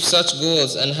to achieve such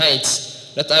goals and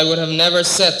heights that I would have never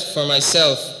set for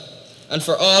myself, and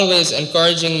for always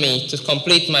encouraging me to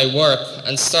complete my work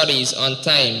and studies on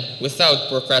time without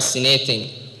procrastinating.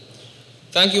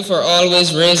 Thank you for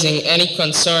always raising any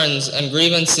concerns and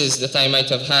grievances that I might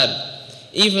have had,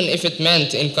 even if it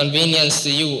meant inconvenience to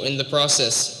you in the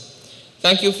process.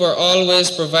 Thank you for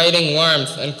always providing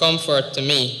warmth and comfort to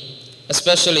me,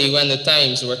 especially when the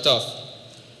times were tough.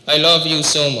 I love you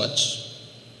so much.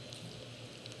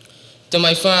 To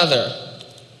my father,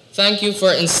 Thank you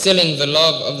for instilling the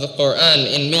love of the Quran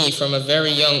in me from a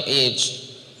very young age.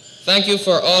 Thank you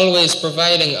for always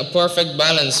providing a perfect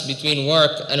balance between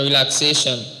work and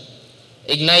relaxation,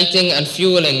 igniting and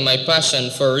fueling my passion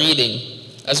for reading,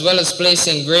 as well as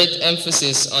placing great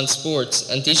emphasis on sports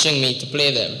and teaching me to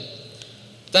play them.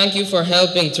 Thank you for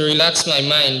helping to relax my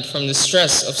mind from the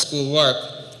stress of schoolwork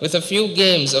with a few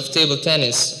games of table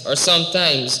tennis or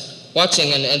sometimes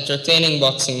watching an entertaining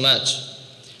boxing match.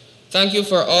 Thank you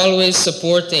for always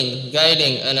supporting,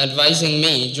 guiding, and advising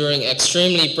me during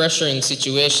extremely pressuring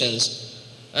situations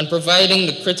and providing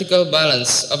the critical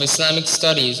balance of Islamic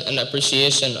studies and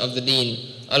appreciation of the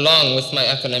Deen, along with my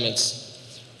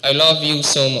academics. I love you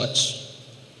so much.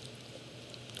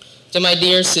 To my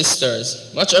dear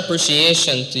sisters, much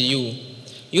appreciation to you.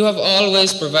 You have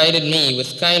always provided me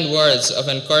with kind words of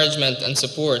encouragement and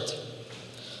support,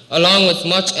 along with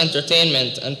much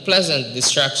entertainment and pleasant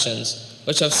distractions,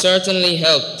 which have certainly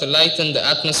helped to lighten the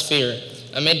atmosphere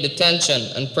amid the tension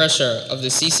and pressure of the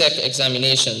CSEC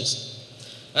examinations.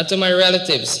 And to my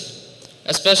relatives,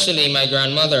 especially my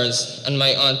grandmothers and my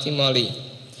Auntie Molly,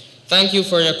 thank you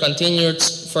for your continued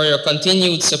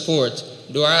support,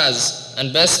 du'as,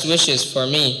 and best wishes for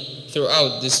me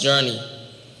throughout this journey.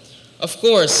 Of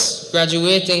course,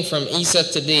 graduating from ISA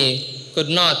today could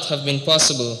not have been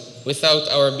possible without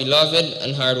our beloved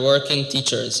and hardworking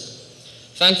teachers.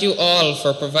 Thank you all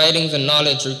for providing the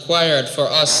knowledge required for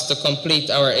us to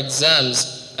complete our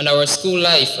exams and our school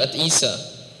life at ISA.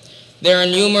 There are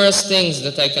numerous things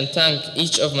that I can thank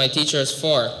each of my teachers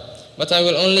for, but I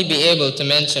will only be able to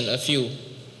mention a few.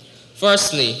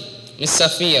 Firstly, Ms.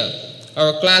 Safia,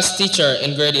 our class teacher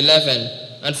in grade 11,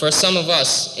 and for some of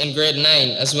us in grade 9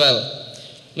 as well.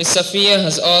 Ms. Safia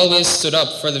has always stood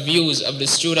up for the views of the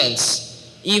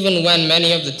students, even when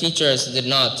many of the teachers did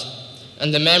not,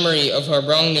 and the memory of her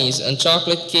brownies and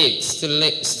chocolate cakes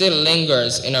still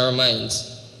lingers in our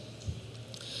minds.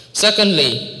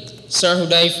 Secondly, Sir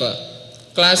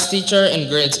Hudaifa, class teacher in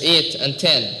grades 8 and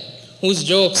 10, whose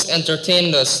jokes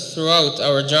entertained us throughout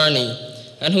our journey,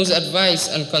 and whose advice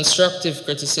and constructive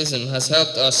criticism has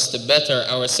helped us to better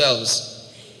ourselves.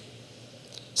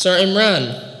 Sir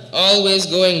Imran, always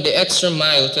going the extra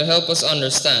mile to help us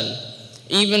understand,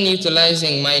 even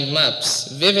utilizing mind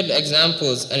maps, vivid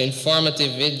examples, and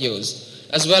informative videos,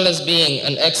 as well as being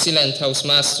an excellent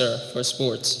housemaster for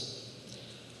sports.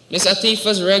 Ms.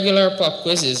 Atifa's regular pop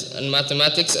quizzes and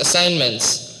mathematics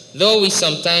assignments, though we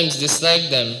sometimes dislike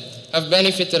them, have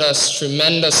benefited us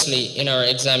tremendously in our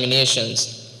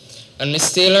examinations. And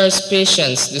Ms. Taylor's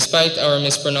patience despite our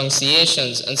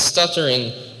mispronunciations and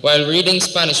stuttering while reading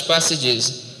Spanish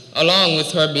passages, along with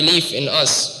her belief in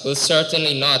us, will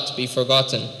certainly not be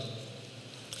forgotten.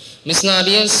 Ms.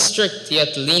 Nadia's strict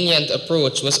yet lenient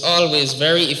approach was always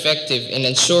very effective in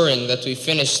ensuring that we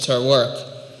finished her work,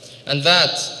 and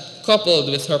that, coupled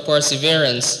with her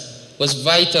perseverance, was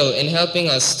vital in helping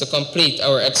us to complete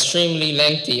our extremely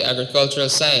lengthy agricultural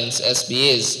science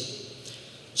SBAs.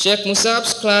 Sheikh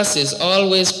Musab's classes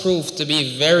always proved to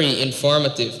be very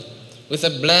informative, with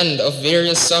a blend of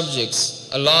various subjects,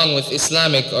 along with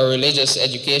Islamic or religious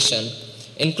education,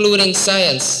 including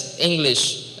science,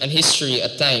 English, and history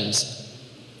at times.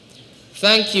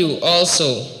 Thank you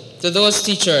also to those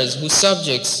teachers whose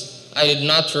subjects I did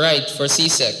not write for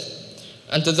CSEC,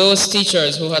 and to those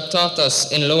teachers who had taught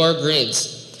us in lower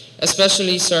grades,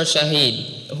 especially Sir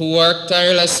Shahid, who worked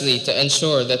tirelessly to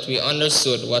ensure that we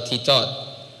understood what he taught.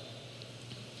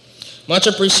 Much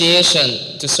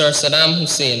appreciation to Sir Saddam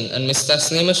Hussein and Ms.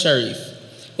 Taslima Sharif,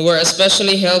 who were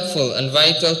especially helpful and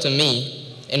vital to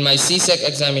me in my CSEC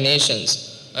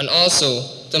examinations, and also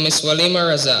to Ms.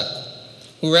 Walima Razak,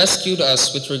 who rescued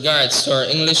us with regards to our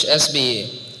English SBA,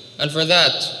 and for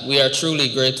that we are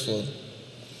truly grateful.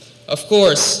 Of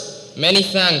course, many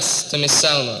thanks to Ms.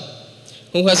 Salma,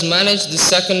 who has managed the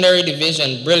secondary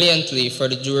division brilliantly for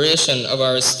the duration of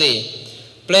our stay,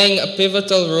 playing a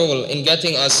pivotal role in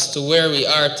getting us to where we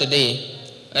are today,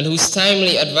 and whose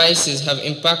timely advices have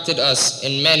impacted us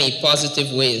in many positive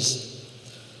ways.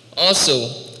 Also,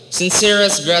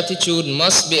 sincerest gratitude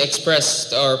must be expressed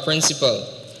to our principal,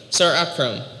 Sir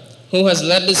Akram, who has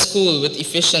led the school with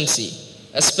efficiency,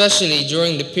 especially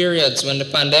during the periods when the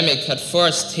pandemic had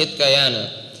first hit Guyana,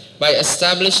 by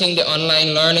establishing the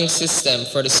online learning system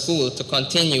for the school to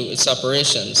continue its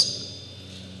operations.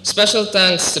 Special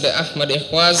thanks to the Ahmad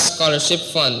Ihwaz Scholarship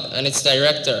Fund and its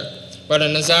director, Brother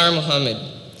Nazar Muhammad,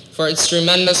 for its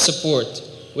tremendous support,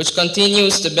 which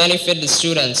continues to benefit the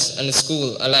students and the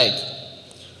school alike.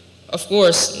 Of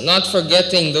course, not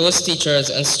forgetting those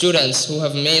teachers and students who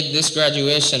have made this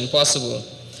graduation possible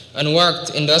and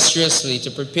worked industriously to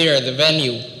prepare the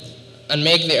venue and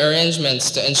make the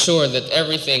arrangements to ensure that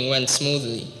everything went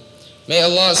smoothly. May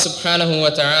Allah subhanahu wa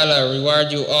ta'ala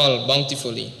reward you all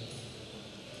bountifully.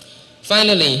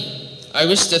 Finally, I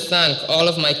wish to thank all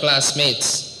of my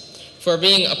classmates for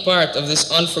being a part of this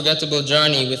unforgettable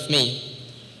journey with me.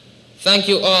 Thank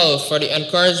you all for the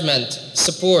encouragement,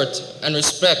 support, and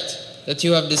respect that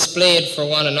you have displayed for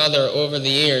one another over the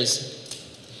years.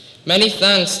 Many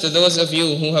thanks to those of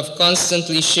you who have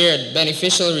constantly shared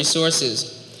beneficial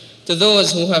resources, to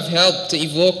those who have helped to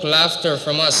evoke laughter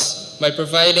from us by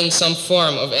providing some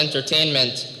form of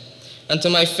entertainment, and to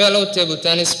my fellow table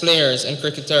tennis players and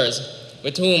cricketers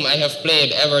with whom I have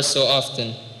played ever so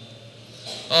often.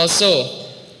 Also,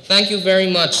 thank you very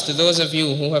much to those of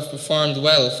you who have performed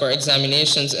well for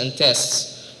examinations and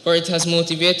tests, for it has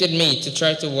motivated me to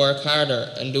try to work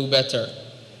harder and do better.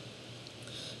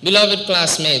 Beloved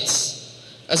classmates,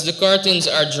 as the curtains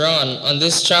are drawn on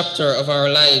this chapter of our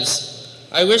lives,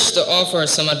 I wish to offer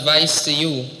some advice to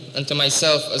you and to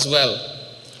myself as well.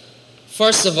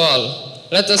 First of all,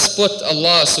 let us put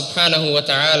Allah subhanahu wa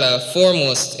ta'ala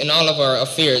foremost in all of our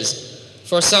affairs,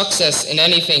 for success in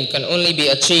anything can only be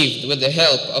achieved with the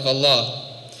help of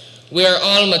Allah. We are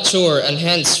all mature and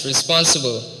hence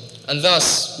responsible, and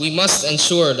thus we must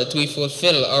ensure that we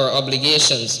fulfill our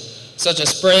obligations, such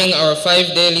as praying our 5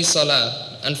 daily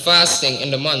salah and fasting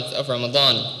in the month of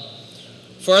Ramadan.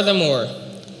 Furthermore,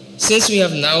 since we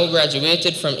have now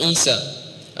graduated from Isa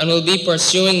and will be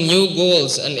pursuing new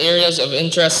goals and areas of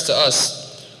interest to us,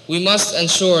 we must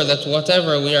ensure that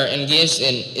whatever we are engaged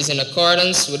in is in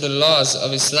accordance with the laws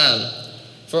of Islam,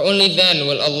 for only then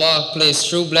will Allah place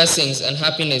true blessings and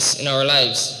happiness in our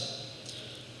lives.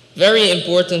 Very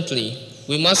importantly,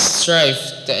 we must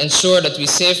strive to ensure that we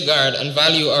safeguard and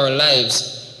value our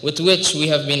lives with which we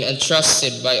have been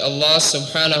entrusted by Allah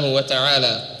subhanahu wa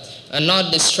ta'ala, and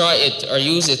not destroy it or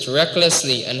use it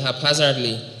recklessly and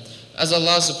haphazardly. As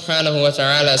Allah subhanahu wa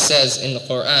ta'ala says in the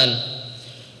Quran,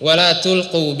 وَلَا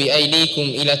تُلْقُوا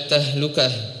بِأَيْدِيكُمْ إِلَى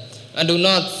التَّهْلُكَةِ, and do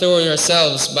not throw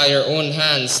yourselves by your own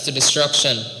hands to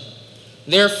destruction.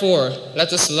 Therefore,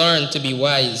 let us learn to be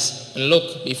wise and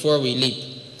look before we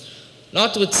leap.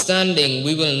 Notwithstanding,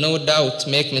 we will no doubt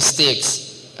make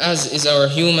mistakes, as is our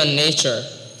human nature.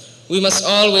 We must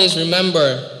always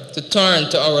remember to turn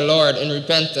to our Lord in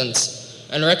repentance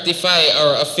and rectify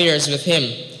our affairs with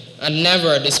Him, and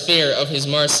never despair of His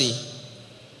mercy.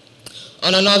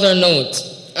 On another note,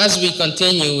 as we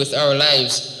continue with our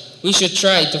lives, we should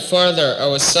try to further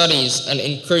our studies and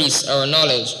increase our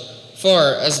knowledge,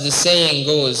 for as the saying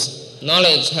goes,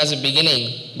 knowledge has a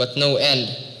beginning but no end.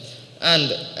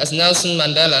 And as Nelson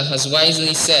Mandela has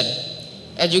wisely said,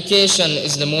 education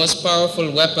is the most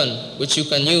powerful weapon which you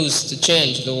can use to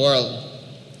change the world.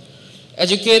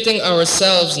 Educating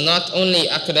ourselves not only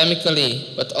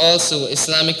academically but also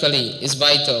Islamically is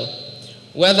vital.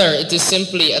 Whether it is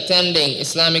simply attending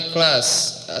Islamic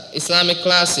classes,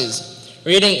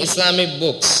 reading Islamic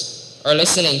books, or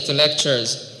listening to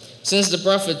lectures, since the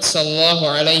Prophet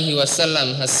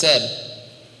ﷺ has said,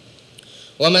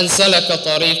 وَمَنْ سَلَكَ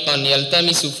طَرِيقًا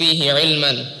يَلْتَمِسُ فِيهِ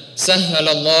عِلْمًا سَهَّلَ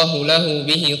اللَّهُ لَهُ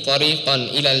بِهِ طَرِيقًا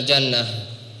إِلَى الْجَنَّةِ.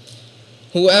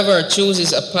 Whoever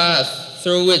chooses a path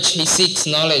through which he seeks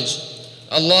knowledge,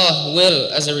 Allah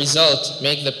will, as a result,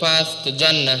 make the path to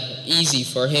Jannah easy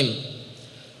for him.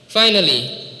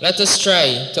 Finally, let us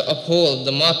try to uphold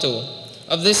the motto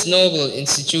of this noble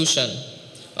institution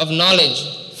of knowledge,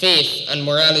 faith, and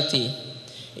morality,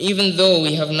 even though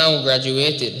we have now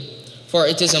graduated, for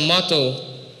it is a motto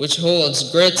which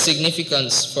holds great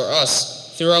significance for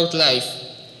us throughout life,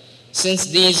 since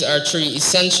these are 3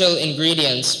 essential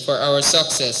ingredients for our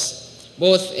success,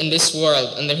 both in this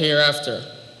world and the hereafter.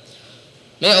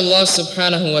 May Allah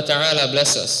subhanahu wa ta'ala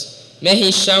bless us. May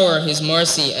He shower His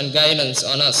mercy and guidance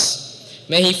on us.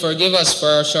 May He forgive us for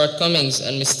our shortcomings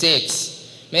and mistakes.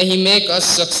 May He make us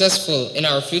successful in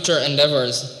our future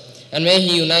endeavors. And may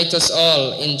He unite us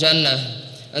all in Jannah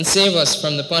and save us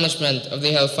from the punishment of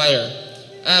the hellfire.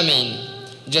 Ameen.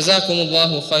 جزاكم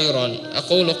الله خيرا.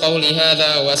 أقول قولي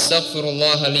هذا وأستغفر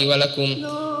الله لي ولكم.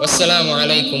 والسلام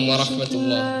عليكم ورحمة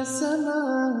الله.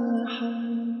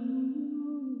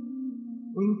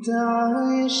 وانت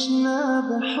عايشنا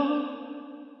بحب،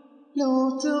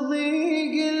 لو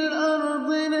تضيق الأرض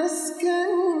نسكن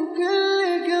كل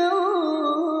جو.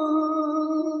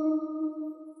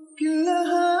 كل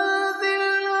هذه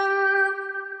الأرض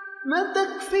ما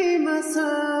تكفي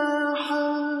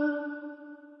مساحة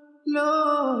لو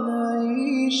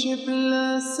نعيش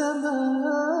بلا سماحة.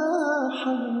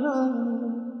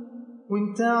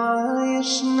 وانت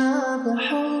عايشنا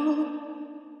بحب،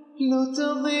 لو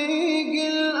تضيق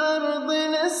الأرض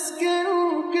نسكن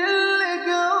كل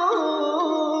جو.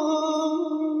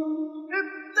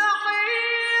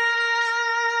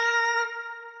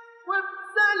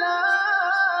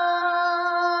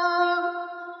 وبسلام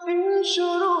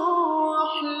انشروا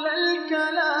أحلى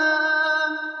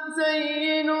الكلام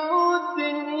زينوا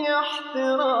الدنيا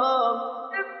احترام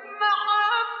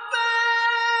بمحبة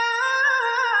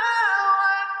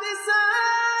وابتسام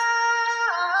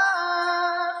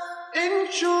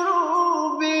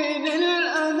انشروا بين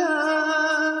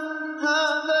الأنام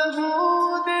هذا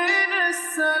هو دين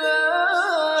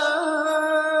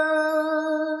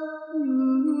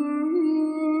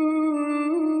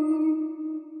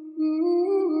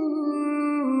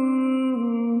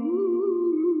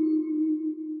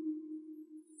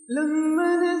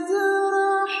لما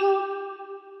نزرع حب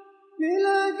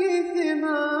نلاقي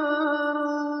ثمار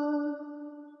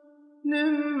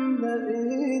نملأ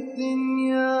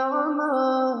الدنيا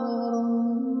عمار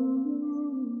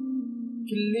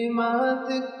كل ما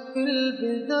تكفل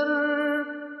بدرب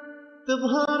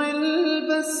تظهر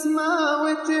البسمة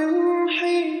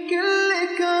وتمحي كل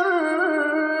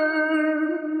كرب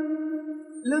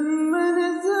لما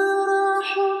نزرع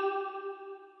حب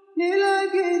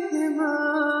نلاقي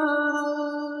ثمار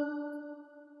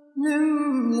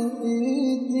نملأ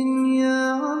الدنيا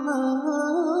عمار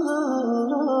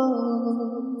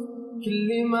كل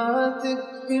ما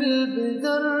تكفل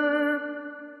بدرب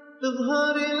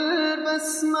تظهر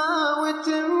البسمة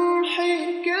وتمحي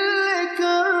كل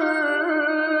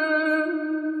كرب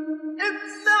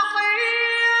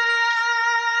بتحية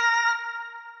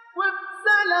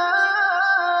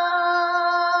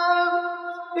وبسلام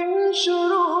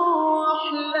انشروا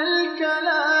أحلى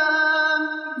الكلام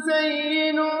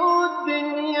زينوا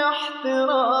الدنيا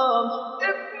احترام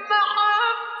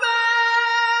بمحبة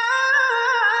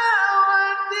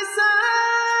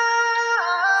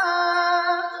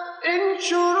وابتسام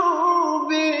انشروا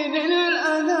بين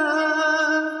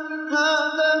الأنام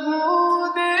هذا هو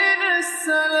دين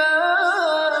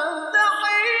السلام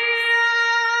تحية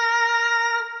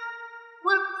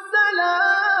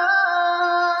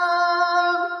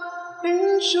وبسلام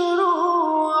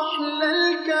انشروا أحلى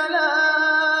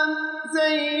الكلام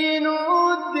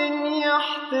زينوا الدنيا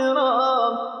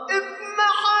احترام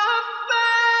بمحبة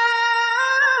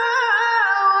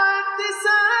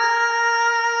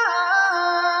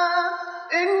وابتسام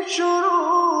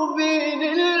انشروا بين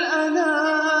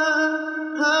الأنام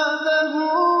هذا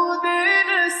هو دين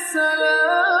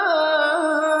السلام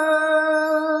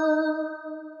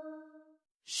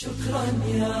شكرا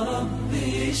يا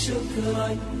ربي شكرا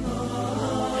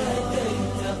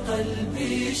هديت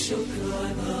قلبي شكرا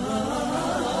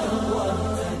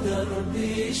نورت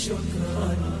دربي شكرا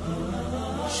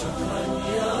شكرا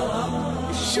يا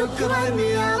رب شكرا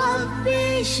يا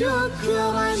ربي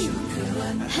شكرا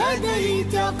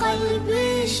هديت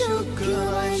قلبي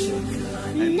شكرا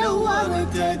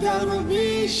نورت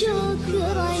دربي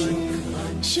شكرا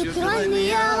شكرا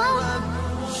يا رب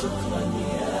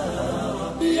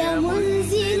يا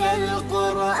منزل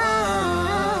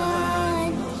القرآن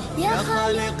يا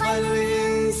خالق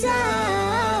الإنسان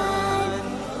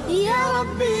يا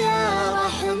رب يا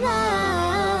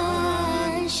رحمن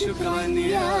شكرا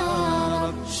يا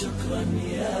رب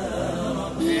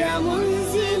يا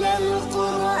منزل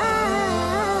القرآن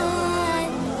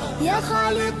يا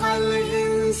خالق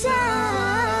الإنسان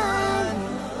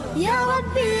يا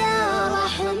رب يا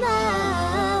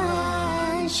رحمن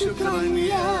شكرا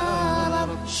يا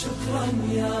رب شكرا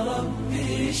يا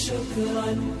ربي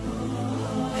شكرا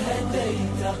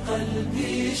هديت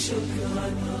قلبي شكرا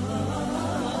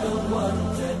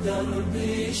نورت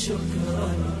دربي شكرا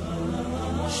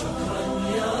شكرا